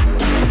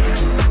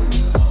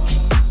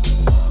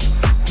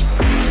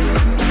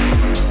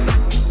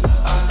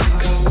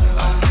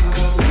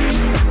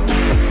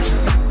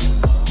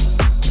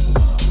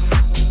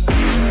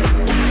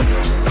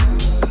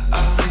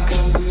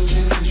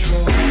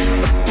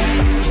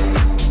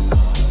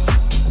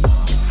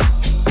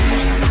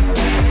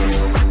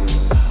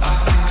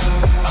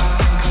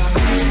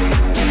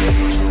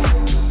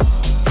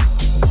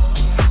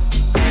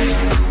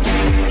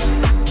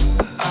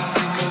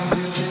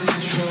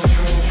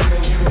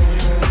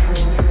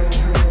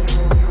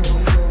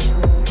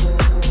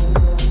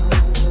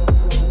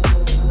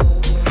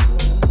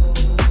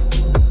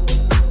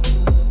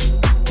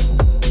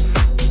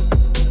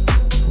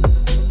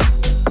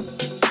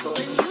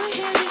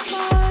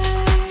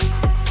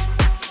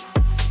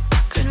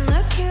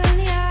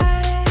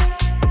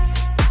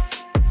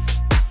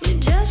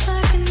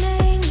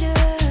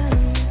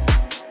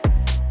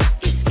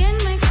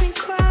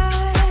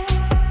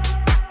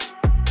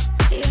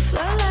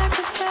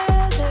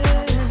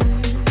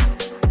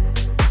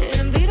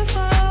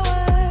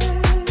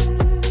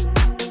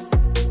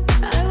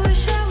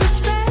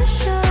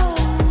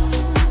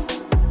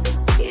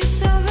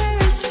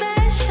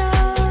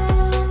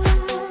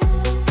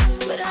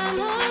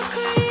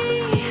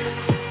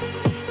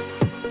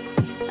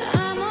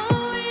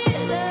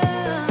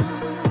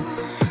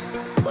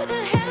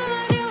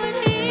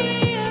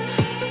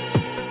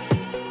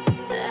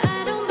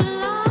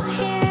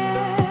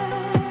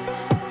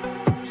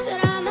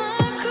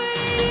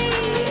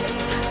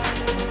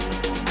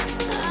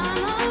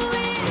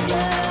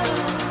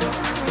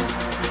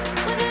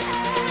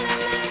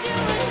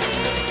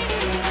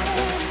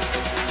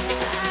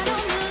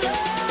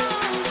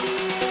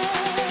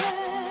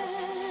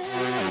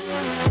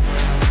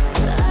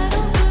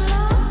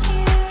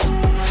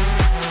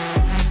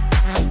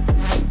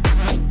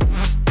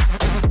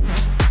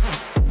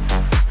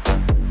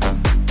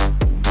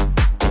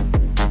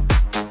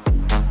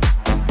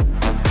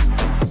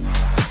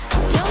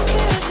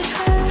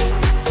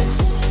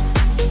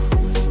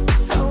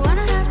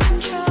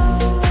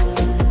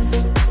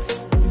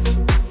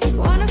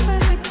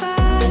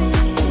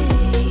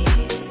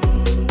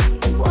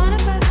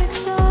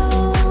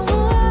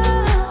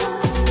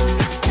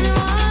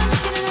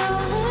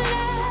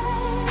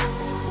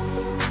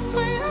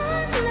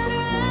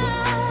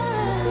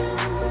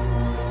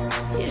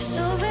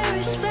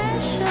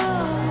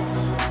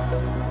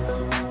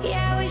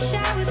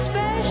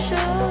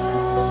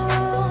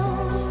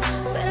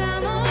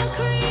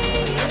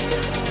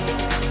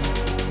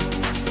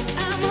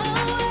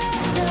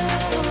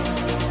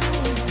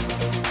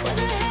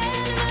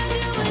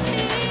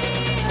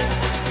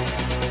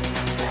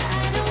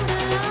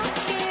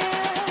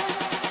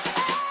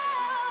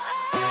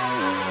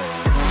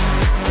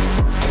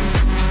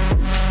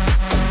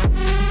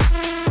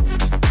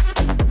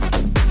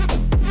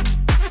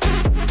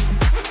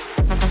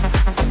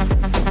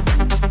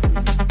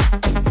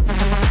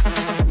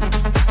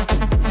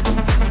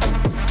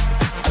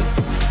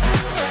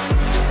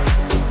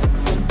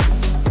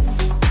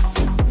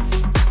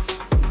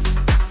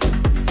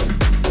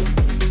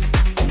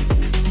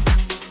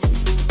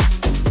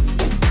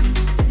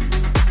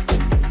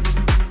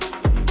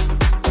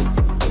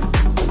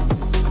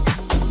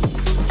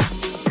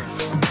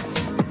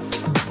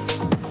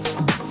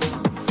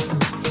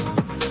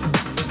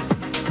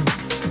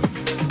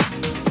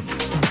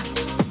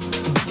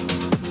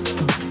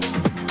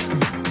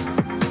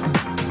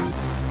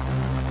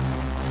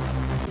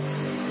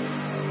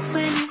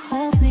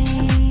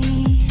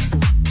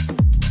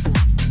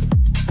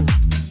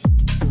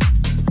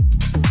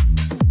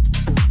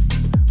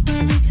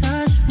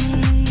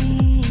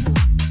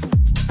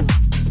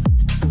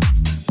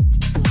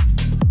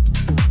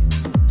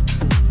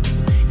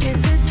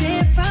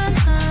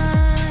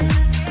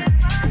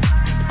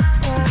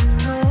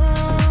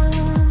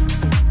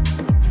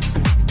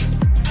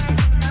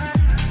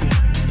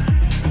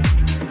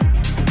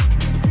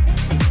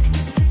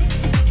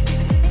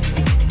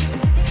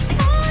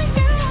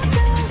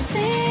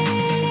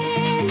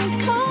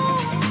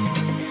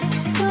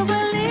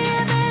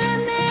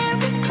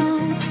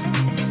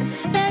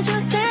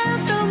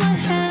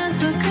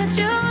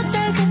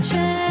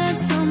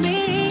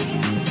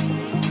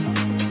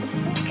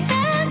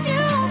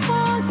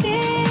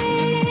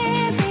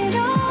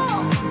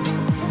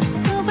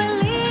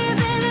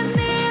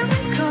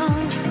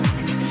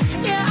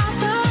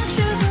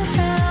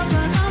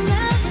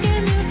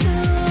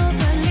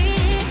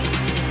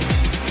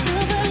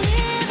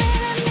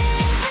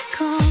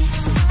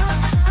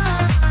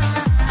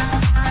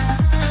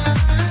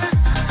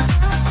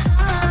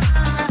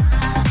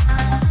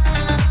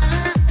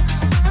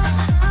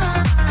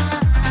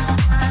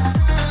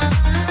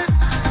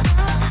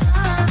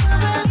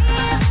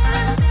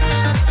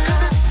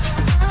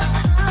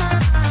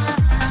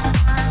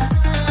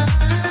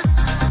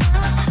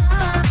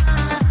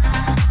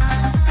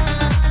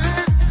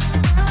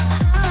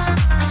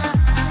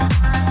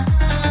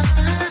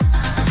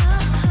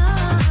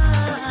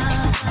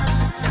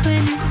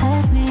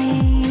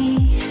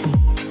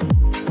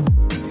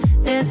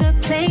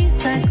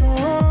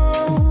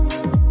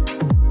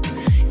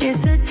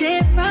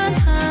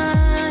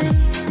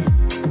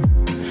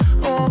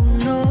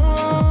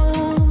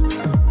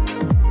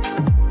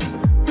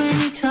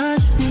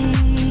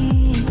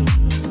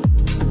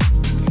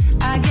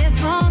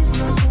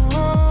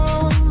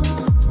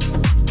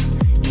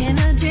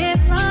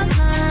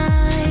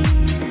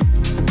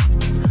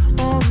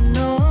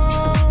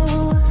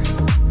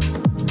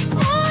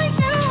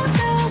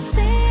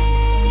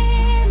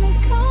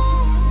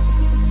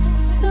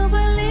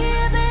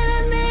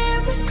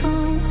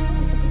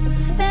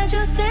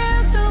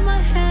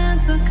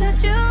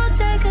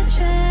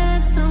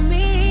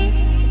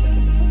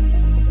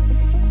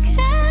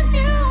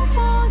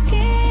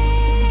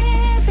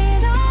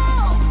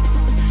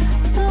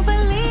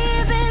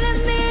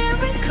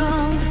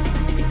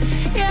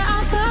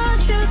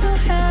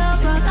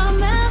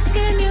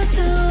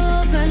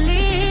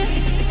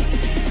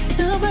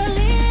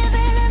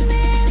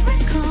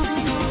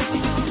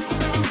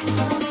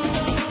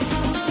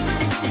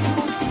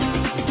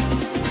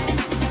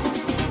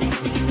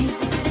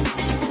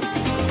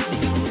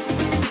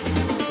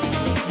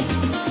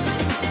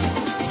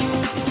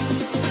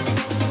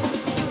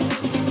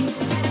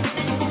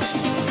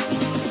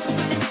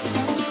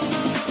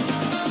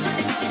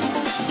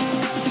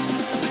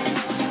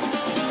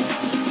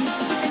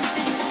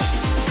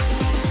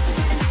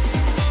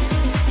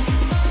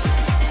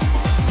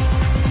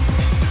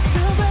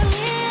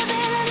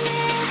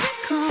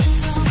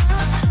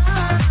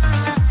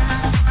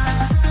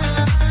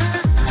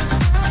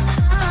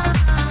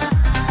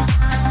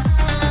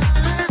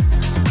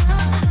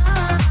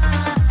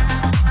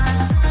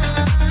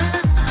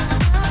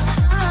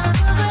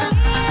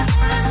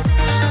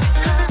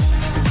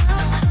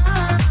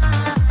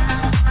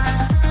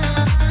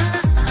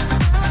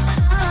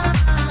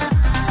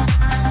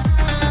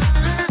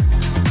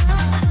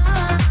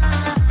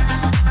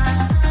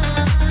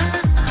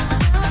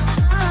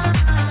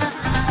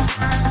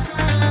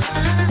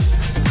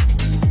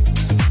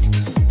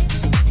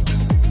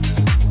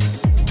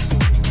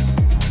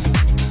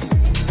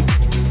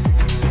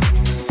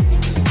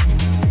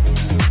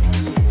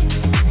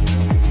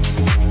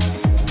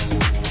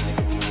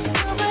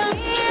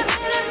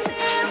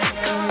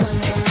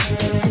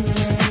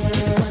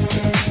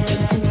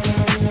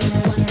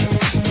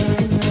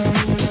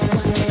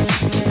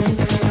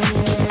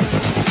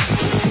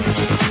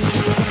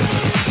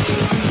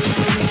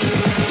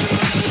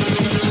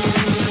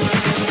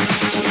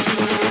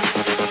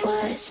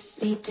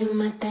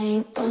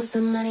 thing. Throw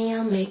some money,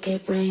 I'll make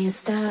it rain.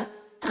 Stop.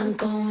 I'm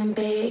going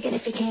big, and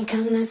if you can't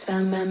come, that's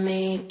fine by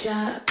me.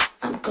 Drop.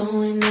 I'm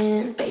going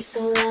in, bass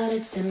so loud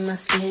it's in my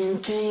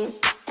skin.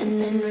 Drink,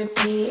 and then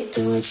repeat.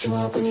 Do what you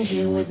want when you're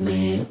here with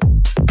me.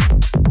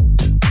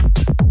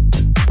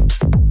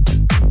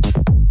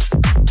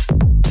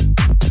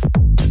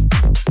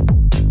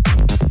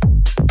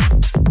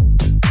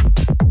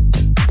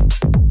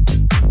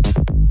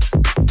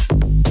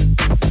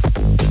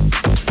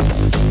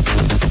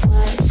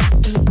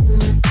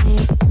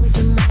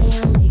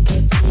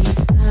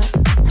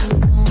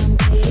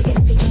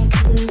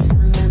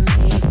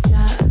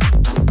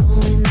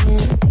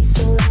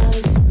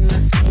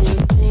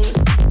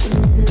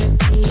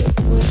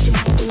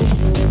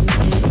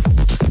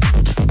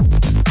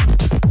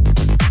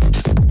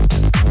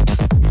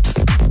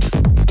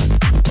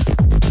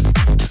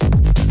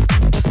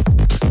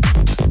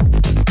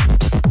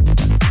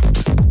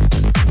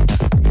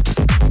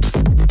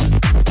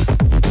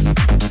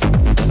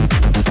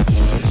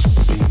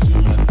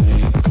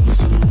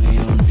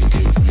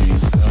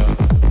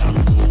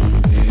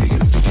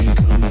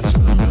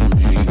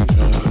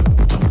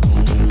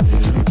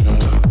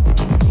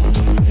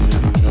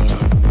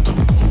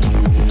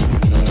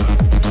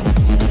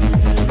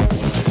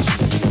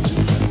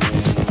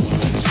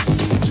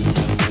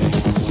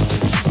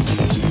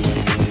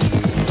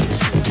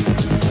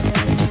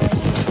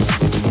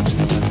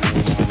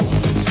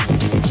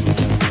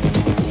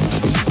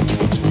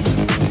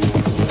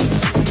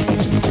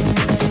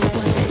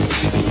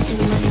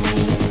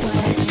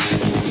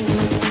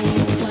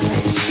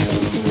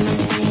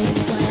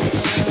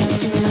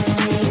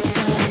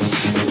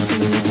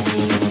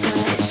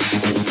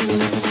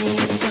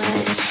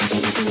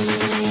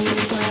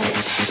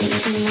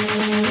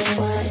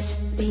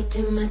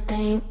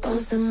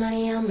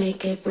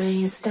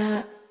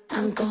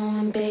 I'm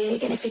going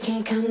big, and if you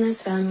can't come,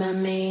 that's fine by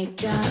me.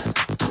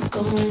 Drop, I'm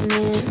going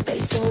in,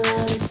 bass so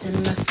loud it's in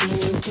my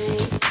skin.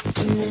 Drink,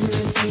 and then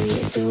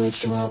repeat. Do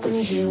what you want when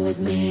you're here with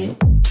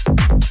me.